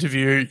of this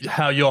interview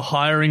how your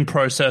hiring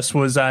process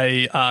was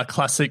a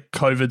classic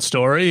COVID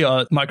story,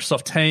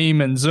 Microsoft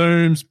Teams and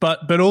Zooms,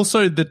 but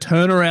also the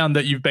turnaround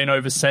that you've been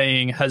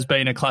overseeing has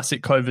been a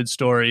classic COVID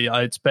story.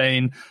 It's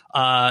been,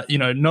 not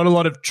a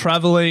lot of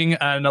traveling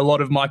and a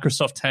lot of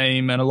Microsoft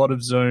Teams and a lot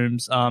of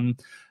Zooms.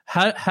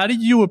 How do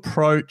you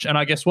approach, and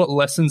I guess what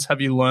lessons have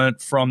you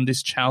learnt from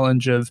this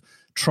challenge of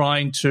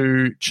trying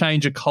to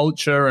change a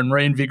culture and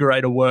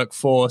reinvigorate a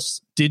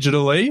workforce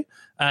digitally?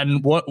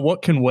 And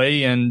what can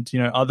we and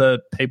other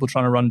people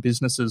trying to run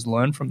businesses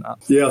learn from that?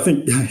 Yeah, I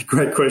think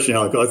great question,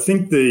 Alec. I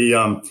think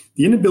the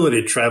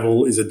inability to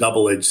travel is a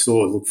double-edged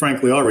sword. Look,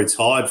 frankly, I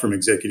retired from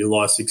executive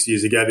life 6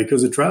 years ago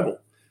because of travel.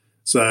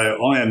 So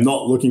I am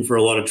not looking for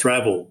a lot of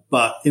travel.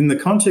 But in the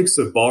context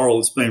of Boral,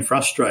 it's been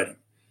frustrating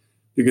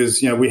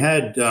because we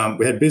had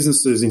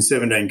businesses in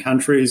 17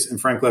 countries,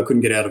 and frankly, I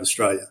couldn't get out of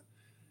Australia.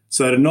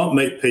 So to not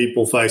meet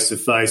people face to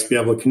face, be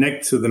able to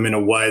connect to them in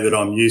a way that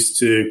I'm used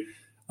to.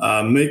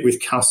 Meet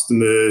with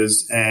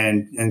customers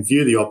and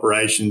view the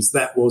operations,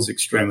 that was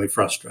extremely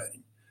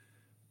frustrating.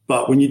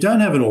 But when you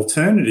don't have an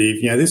alternative,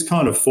 this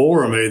kind of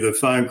forum, either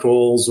phone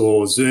calls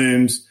or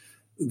Zooms,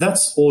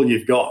 that's all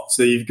you've got.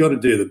 So you've got to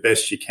do the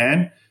best you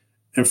can.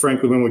 And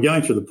frankly, when we're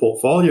going through the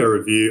portfolio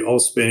review, I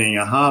was spending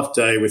a half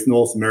day with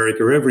North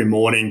America every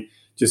morning,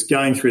 just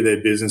going through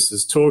their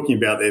businesses, talking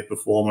about their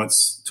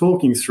performance,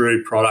 talking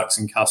through products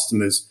and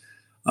customers.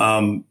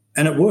 And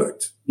it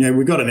worked.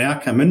 We got an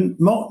outcome, and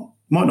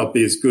might not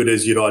be as good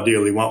as you'd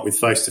ideally want with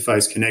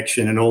face-to-face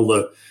connection and all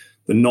the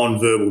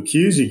non-verbal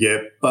cues you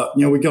get, but,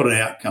 we got an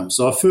outcome.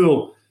 So I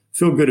feel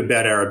good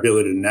about our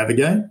ability to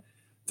navigate.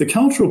 The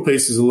cultural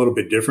piece is a little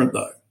bit different,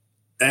 though,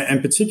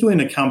 and particularly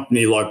in a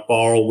company like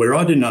Boral, where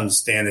I didn't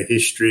understand the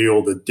history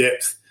or the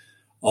depth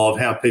of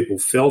how people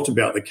felt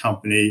about the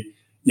company.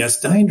 It's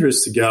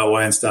dangerous to go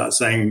away and start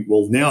saying,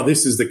 well, now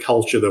this is the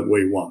culture that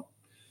we want.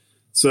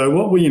 So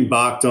what we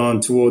embarked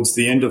on towards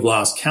the end of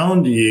last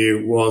calendar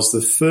year was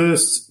the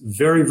first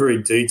very,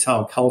 very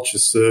detailed culture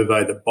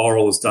survey that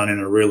Boral has done in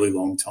a really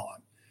long time.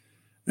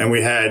 And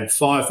we had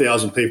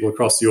 5,000 people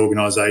across the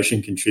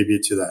organisation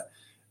contribute to that.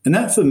 And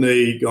that for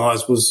me,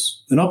 guys,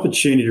 was an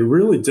opportunity to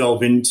really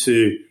delve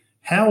into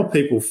how are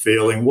people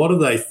feeling, what are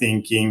they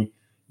thinking,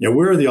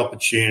 where are the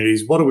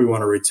opportunities, what do we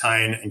want to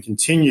retain and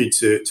continue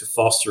to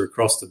foster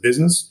across the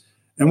business.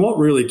 And what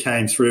really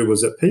came through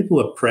was that people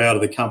are proud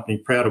of the company,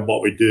 proud of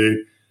what we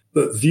do,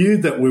 but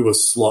viewed that we were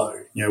slow.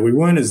 We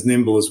weren't as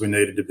nimble as we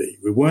needed to be.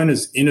 We weren't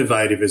as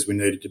innovative as we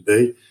needed to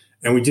be,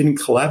 and we didn't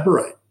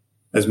collaborate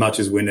as much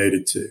as we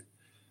needed to.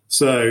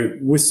 So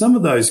with some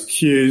of those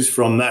cues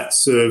from that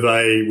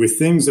survey, with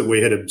things that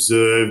we had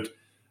observed,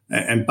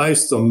 and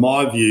based on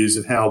my views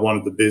of how I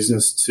wanted the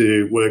business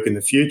to work in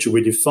the future,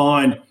 we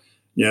defined,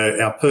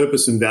 our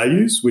purpose and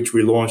values, which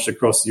we launched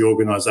across the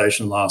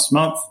organisation last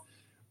month.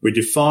 We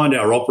defined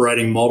our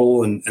operating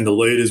model and the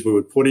leaders we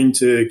would put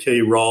into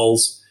key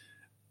roles,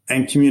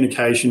 and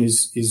communication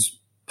is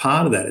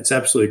part of that. It's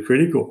absolutely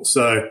critical.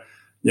 So,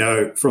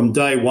 from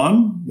day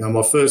one,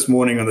 my first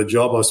morning on the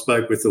job, I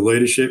spoke with the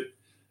leadership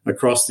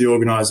across the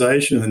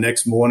organisation, and the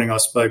next morning I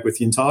spoke with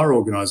the entire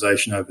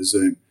organisation over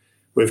Zoom.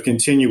 We've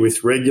continued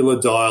with regular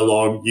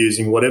dialogue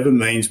using whatever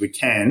means we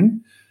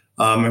can,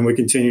 and we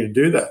continue to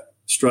do that.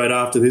 Straight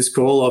after this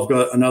call, I've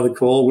got another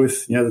call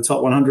with, the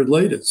top 100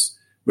 leaders.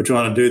 We're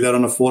trying to do that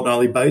on a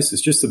fortnightly basis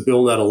just to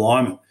build that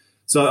alignment.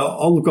 So,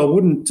 I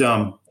wouldn't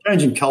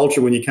changing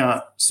culture when you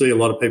can't see a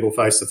lot of people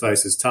face to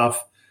face is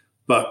tough,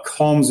 but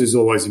comms is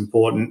always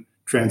important.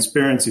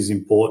 Transparency is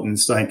important, and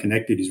staying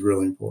connected is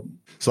really important.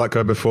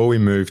 Zlatko, before we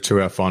move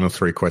to our final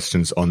three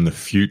questions on the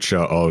future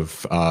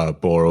of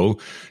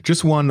Boral,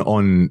 just one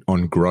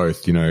on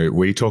growth. You know,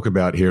 we talk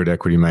about here at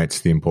Equity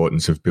Mates the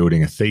importance of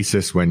building a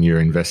thesis when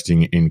you're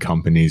investing in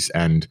companies,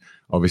 and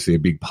obviously a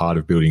big part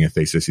of building a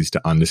thesis is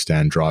to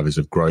understand drivers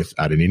of growth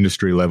at an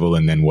industry level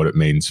and then what it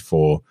means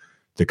for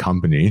the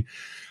company.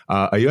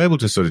 Are you able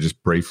to sort of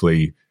just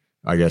briefly,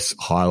 I guess,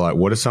 highlight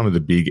what are some of the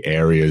big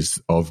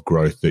areas of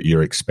growth that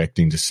you're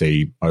expecting to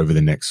see over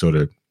the next sort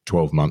of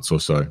 12 months or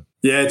so?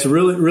 Yeah, it's a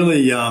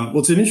really, well,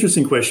 it's an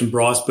interesting question,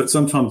 Bryce, but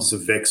sometimes it's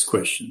a vexed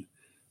question.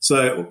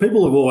 So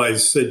people have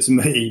always said to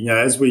me, you know,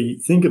 as we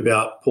think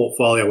about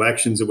portfolio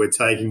actions that we're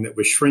taking, that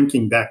we're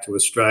shrinking back to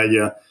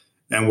Australia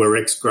and we're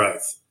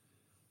ex-growth.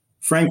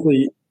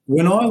 Frankly,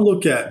 when I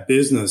look at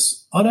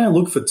business, I don't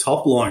look for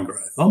top-line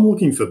growth. I'm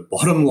looking for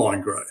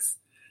bottom-line growth.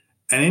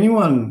 And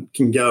anyone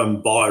can go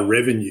and buy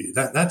revenue.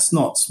 That's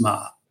not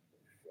smart.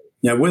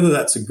 You know, whether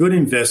that's a good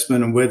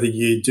investment and whether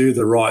you do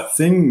the right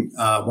thing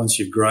once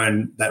you've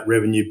grown that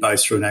revenue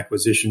base through an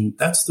acquisition,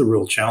 that's the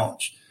real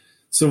challenge.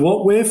 So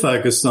what we're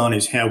focused on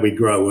is how we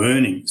grow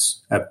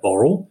earnings at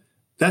Boral.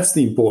 That's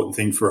the important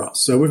thing for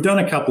us. So we've done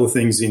a couple of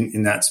things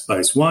in that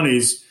space. One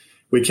is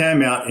we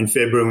came out in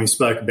February and we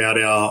spoke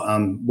about our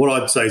what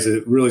I'd say is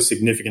a really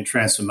significant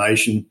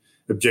transformation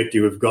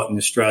objective we've got in the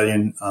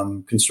Australian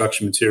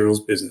construction materials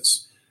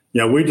business.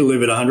 You know, we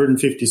delivered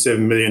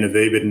 157 million of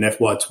EBIT in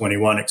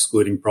FY21,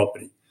 excluding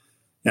property.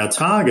 Our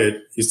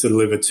target is to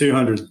deliver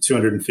 200 to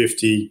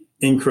 250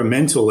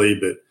 incremental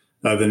EBIT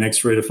over the next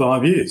 3 to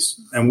 5 years.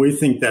 And we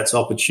think that's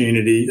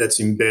opportunity that's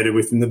embedded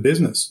within the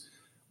business.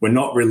 We're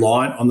not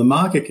reliant on the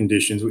market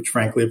conditions, which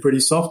frankly are pretty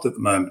soft at the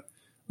moment.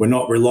 We're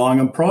not relying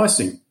on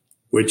pricing,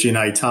 which in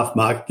a tough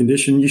market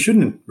condition you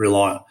shouldn't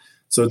rely on.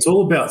 So it's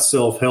all about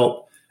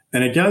self-help.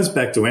 And it goes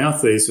back to our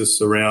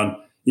thesis around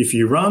if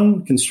you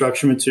run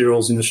construction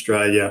materials in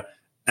Australia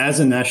as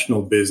a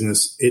national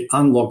business, it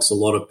unlocks a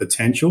lot of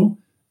potential.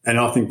 And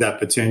I think that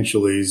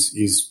potential is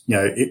you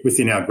know,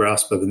 within our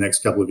grasp over the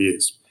next couple of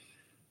years.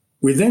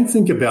 We then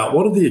think about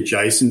what are the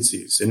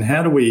adjacencies and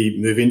how do we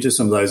move into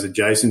some of those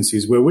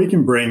adjacencies where we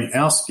can bring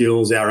our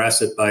skills, our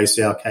asset base,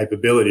 our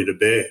capability to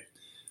bear.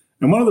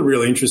 And one of the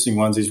really interesting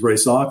ones is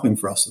recycling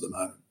for us at the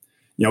moment.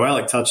 You know,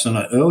 Alec touched on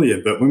it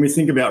earlier, but when we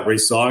think about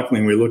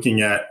recycling, we're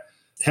looking at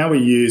how we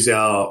use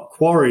our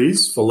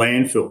quarries for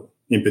landfill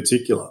in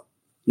particular.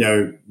 You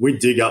know, we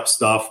dig up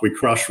stuff, we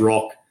crush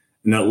rock,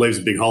 and then it leaves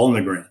a big hole in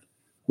the ground.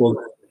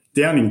 Well,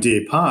 down in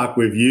Deer Park,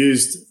 we've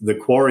used the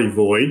quarry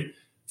void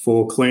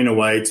for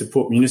Cleanaway to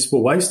put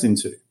municipal waste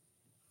into.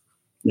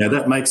 You know,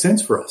 that makes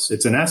sense for us.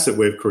 It's an asset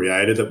we've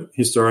created that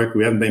historically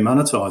we haven't been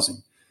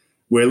monetising.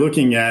 We're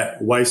looking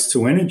at waste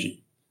to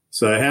energy.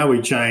 So how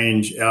we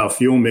change our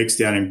fuel mix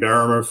down in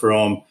Berrima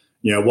from,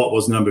 you know, what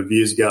was a number of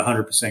years ago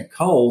 100%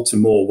 coal to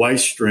more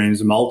waste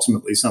streams and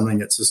ultimately something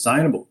that's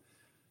sustainable.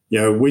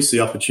 You know, we see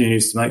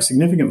opportunities to make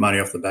significant money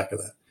off the back of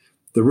that.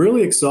 The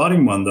really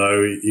exciting one,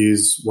 though,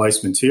 is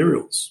waste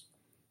materials.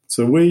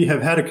 So we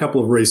have had a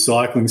couple of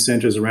recycling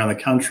centres around the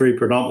country,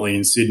 predominantly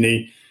in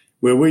Sydney,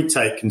 where we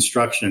take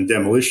construction and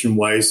demolition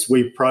waste,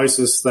 we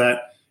process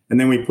that, and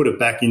then we put it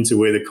back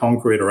into either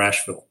concrete or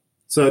asphalt.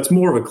 So it's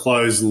more of a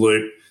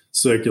closed-loop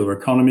circular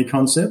economy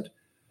concept.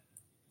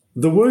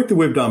 The work that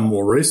we've done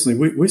more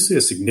recently, we see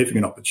a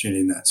significant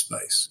opportunity in that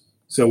space.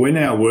 So we're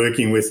now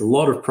working with a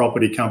lot of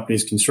property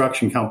companies,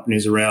 construction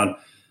companies around,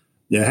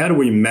 you know, how do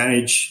we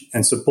manage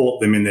and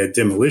support them in their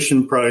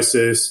demolition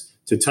process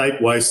to take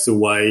waste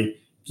away,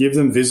 give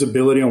them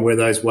visibility on where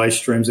those waste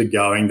streams are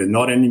going. They're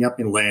not ending up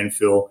in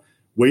landfill.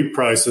 We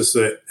process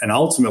it, and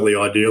ultimately,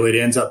 ideally,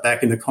 it ends up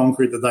back in the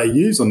concrete that they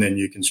use on their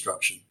new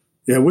construction.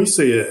 Yeah, we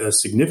see a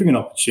significant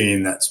opportunity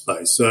in that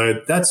space.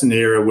 So that's an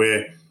area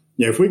where,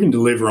 you know, if we can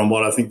deliver on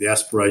what I think the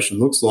aspiration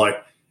looks like,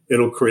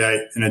 it'll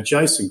create an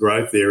adjacent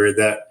growth area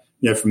that,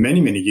 you know, for many,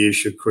 many years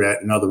should create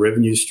another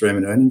revenue stream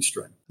and earnings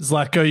stream.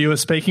 Zlatko, you were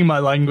speaking my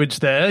language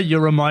there.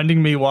 You're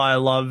reminding me why I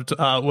loved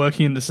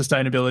working in the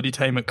sustainability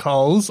team at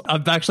Coles.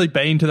 I've actually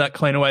been to that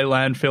Cleanaway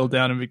landfill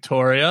down in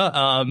Victoria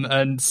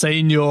and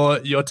seen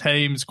your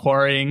teams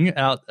quarrying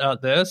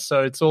out there.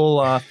 So it's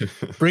all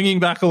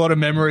bringing back a lot of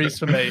memories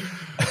for me.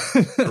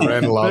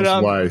 Ren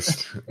loves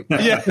waste.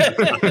 Yeah.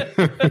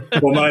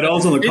 Well, mate, I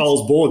was on the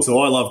Coles board, so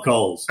I love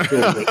Coles.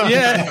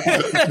 Yeah.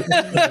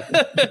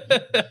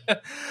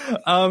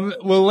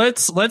 Well,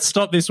 let's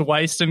stop this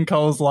waste and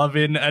Coles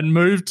loving and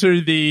move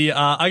to the,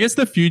 I guess,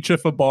 the future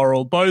for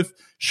Boral, both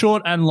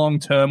short and long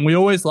term. We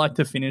always like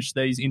to finish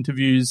these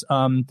interviews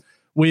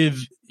with,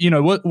 you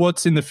know,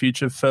 what's in the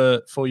future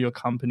for your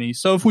company.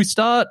 So if we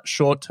start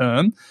short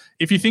term,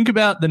 if you think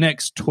about the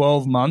next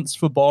 12 months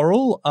for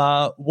Boral,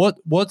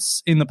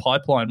 what's in the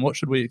pipeline? What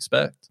should we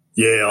expect?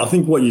 Yeah, I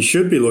think what you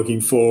should be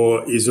looking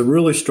for is a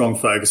really strong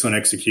focus on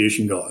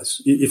execution,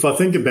 guys. If I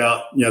think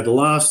about, you know, the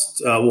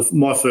last,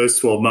 my first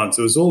 12 months,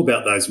 it was all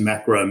about those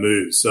macro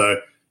moves. So,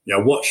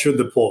 what should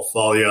the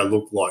portfolio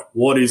look like?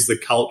 What is the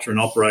culture and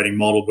operating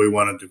model we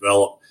want to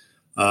develop?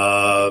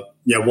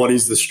 What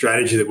is the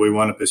strategy that we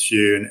want to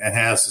pursue, and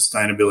how does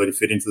sustainability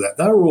fit into that?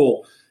 They were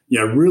all,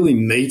 really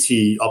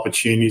meaty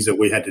opportunities that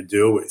we had to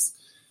deal with.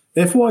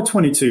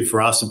 FY22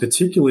 for us, and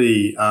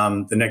particularly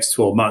the next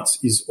 12 months,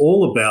 is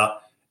all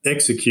about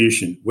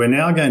execution. We're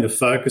now going to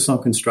focus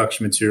on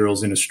construction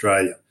materials in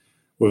Australia.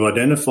 We've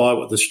identified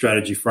what the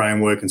strategy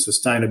framework and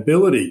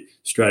sustainability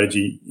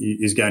strategy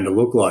is going to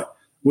look like.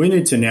 We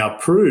need to now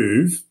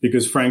prove,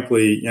 because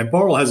frankly,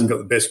 Boral hasn't got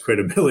the best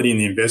credibility in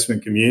the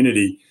investment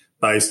community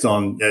based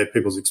on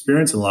people's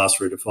experience in the last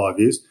 3 to 5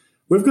 years.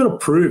 We've got to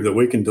prove that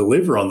we can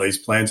deliver on these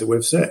plans that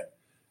we've set.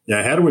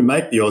 How do we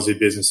make the Aussie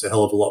business a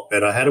hell of a lot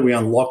better? How do we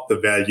unlock the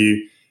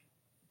value?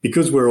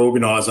 Because we're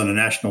organised on a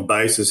national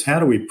basis,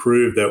 how do we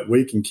prove that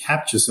we can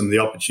capture some of the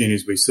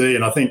opportunities we see?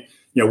 And I think,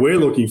 we're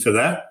looking for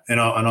that, and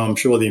I'm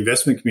sure the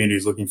investment community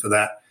is looking for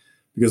that,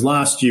 because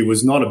last year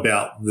was not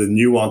about the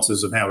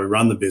nuances of how we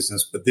run the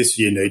business, but this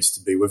year needs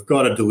to be. We've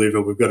got to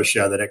deliver, we've got to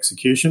show that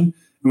execution,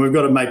 and we've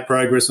got to make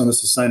progress on the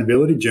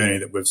sustainability journey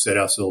that we've set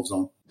ourselves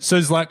on. So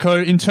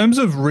Zlatko, in terms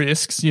of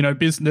risks,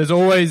 there's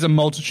always a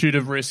multitude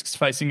of risks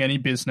facing any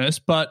business,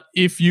 but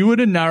if you were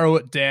to narrow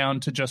it down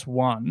to just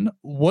one,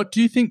 what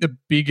do you think the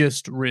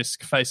biggest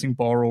risk facing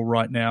Boral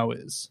right now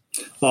is?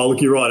 Oh,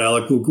 look, you're right,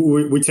 Alec. Look,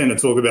 we tend to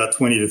talk about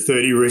 20 to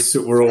 30 risks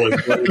that we're always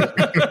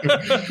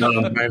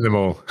name them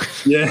all.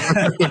 Yeah.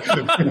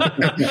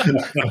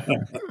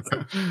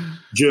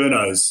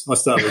 Journos. I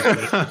start with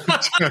that.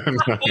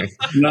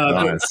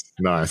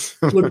 Nice.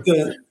 Look,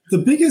 the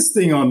biggest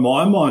thing on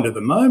my mind at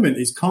the moment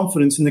is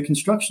confidence in the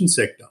construction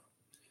sector.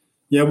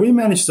 We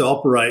managed to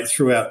operate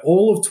throughout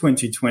all of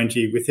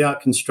 2020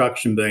 without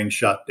construction being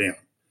shut down.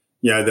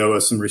 There were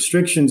some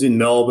restrictions in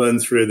Melbourne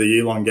through the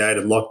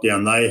elongated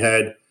lockdown they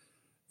had,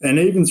 and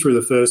even through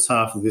the first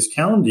half of this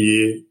calendar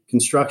year,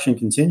 construction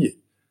continued.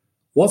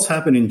 What's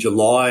happened in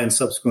July and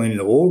subsequently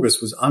into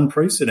August was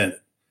unprecedented.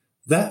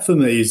 That, for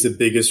me, is the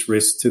biggest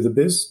risk to the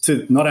business,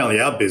 to not only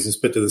our business,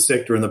 but to the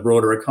sector and the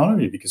broader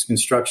economy, because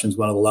construction is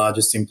one of the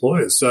largest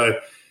employers. So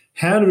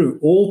how do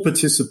all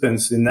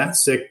participants in that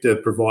sector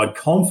provide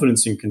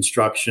confidence in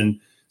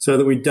construction so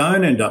that we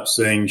don't end up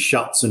seeing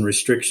shuts and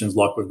restrictions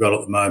like we've got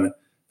at the moment?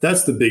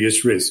 That's the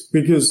biggest risk,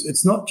 because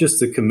it's not just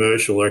the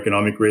commercial or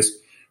economic risk.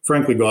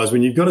 Frankly, guys,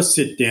 when you've got to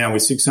sit down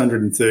with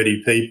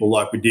 630 people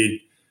like we did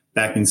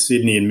back in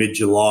Sydney in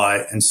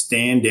mid-July and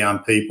stand down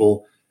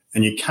people,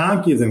 and you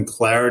can't give them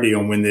clarity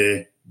on when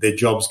their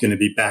job's going to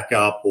be back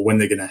up or when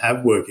they're going to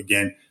have work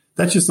again,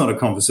 that's just not a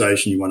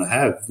conversation you want to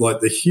have. Like,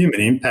 the human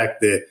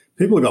impact there,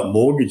 people have got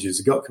mortgages,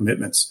 they've got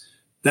commitments.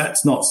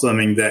 That's not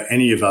something that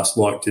any of us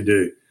like to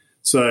do.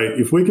 So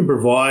if we can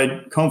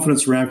provide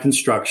confidence around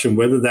construction,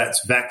 whether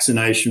that's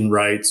vaccination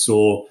rates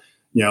or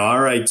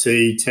RAT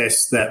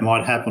tests that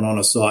might happen on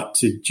a site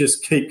to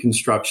just keep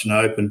construction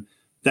open,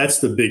 that's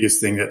the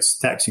biggest thing that's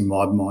taxing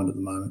my mind at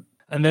the moment.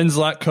 And then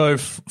Zlatko,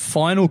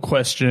 final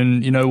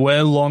question.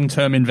 We're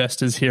long-term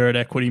investors here at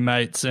Equity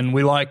Mates, and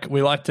we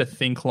like to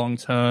think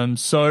long-term.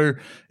 So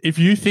if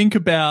you think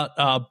about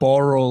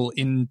Boral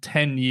in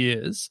 10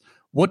 years,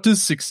 what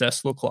does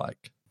success look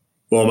like?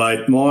 Well,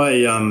 mate,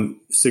 my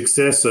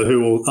successor, who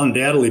will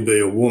undoubtedly be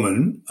a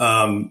woman,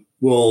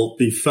 will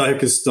be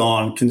focused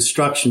on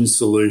construction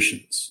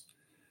solutions.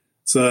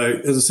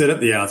 So, as I said at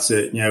the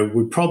outset,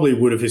 we probably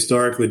would have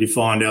historically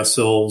defined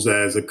ourselves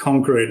as a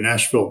concrete and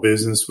asphalt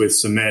business with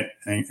cement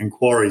and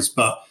quarries.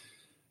 But,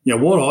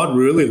 what I'd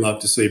really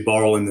love to see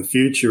Boral in the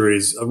future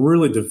is a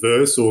really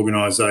diverse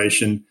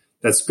organisation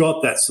that's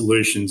got that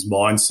solutions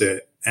mindset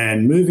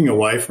and moving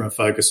away from a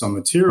focus on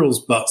materials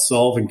but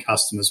solving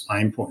customers'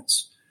 pain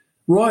points,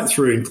 right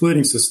through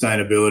including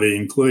sustainability,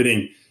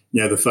 including,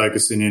 the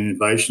focus in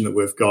innovation that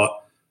we've got,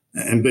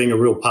 and being a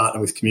real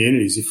partner with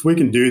communities. If we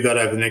can do that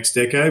over the next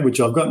decade, which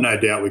I've got no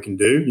doubt we can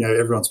do,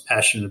 everyone's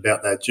passionate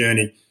about that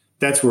journey,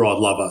 that's where I'd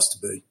love us to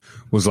be.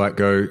 Well,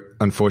 Zlatko,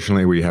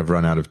 unfortunately we have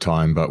run out of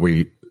time, but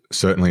we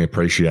certainly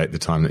appreciate the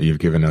time that you've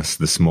given us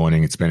this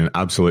morning. It's been an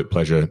absolute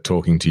pleasure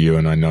talking to you,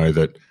 and I know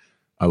that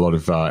a lot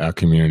of our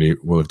community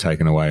will have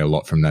taken away a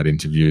lot from that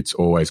interview. It's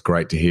always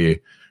great to hear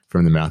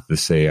from the mouth of the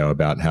CEO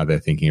about how they're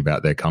thinking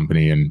about their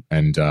company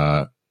and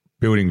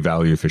building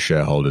value for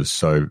shareholders.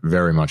 So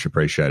very much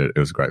appreciate it. It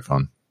was great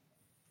fun.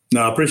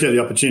 No, I appreciate the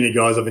opportunity,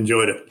 guys. I've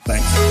enjoyed it.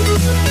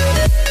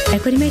 Thanks.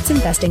 Equity Mates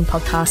Investing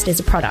Podcast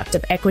is a product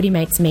of Equity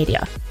Mates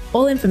Media.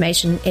 All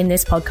information in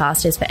this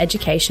podcast is for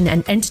education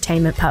and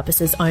entertainment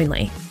purposes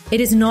only.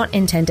 It is not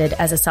intended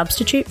as a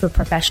substitute for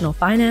professional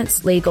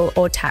finance, legal,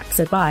 or tax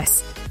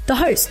advice. The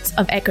hosts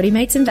of Equity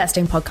Mates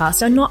Investing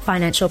Podcast are not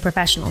financial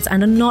professionals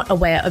and are not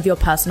aware of your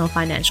personal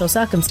financial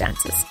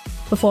circumstances.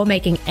 Before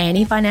making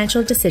any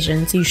financial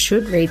decisions, you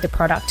should read the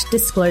product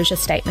disclosure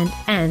statement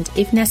and,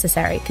 if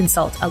necessary,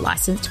 consult a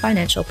licensed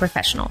financial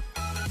professional.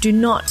 Do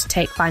not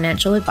take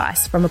financial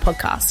advice from a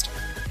podcast.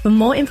 For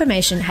more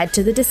information, head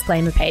to the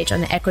disclaimer page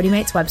on the Equity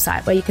Mates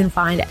website, where you can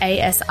find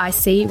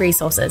ASIC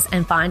resources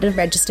and find a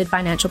registered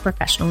financial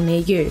professional near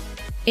you.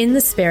 In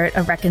the spirit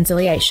of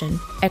reconciliation,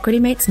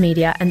 Equity Mates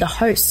Media and the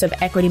hosts of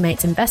Equity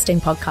Mates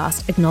Investing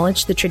podcast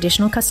acknowledge the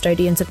traditional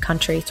custodians of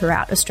country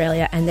throughout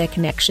Australia and their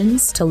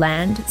connections to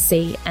land,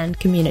 sea, and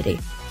community.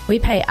 We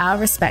pay our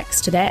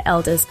respects to their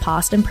elders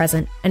past and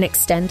present and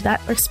extend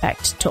that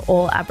respect to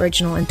all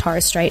Aboriginal and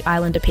Torres Strait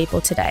Islander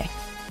people today.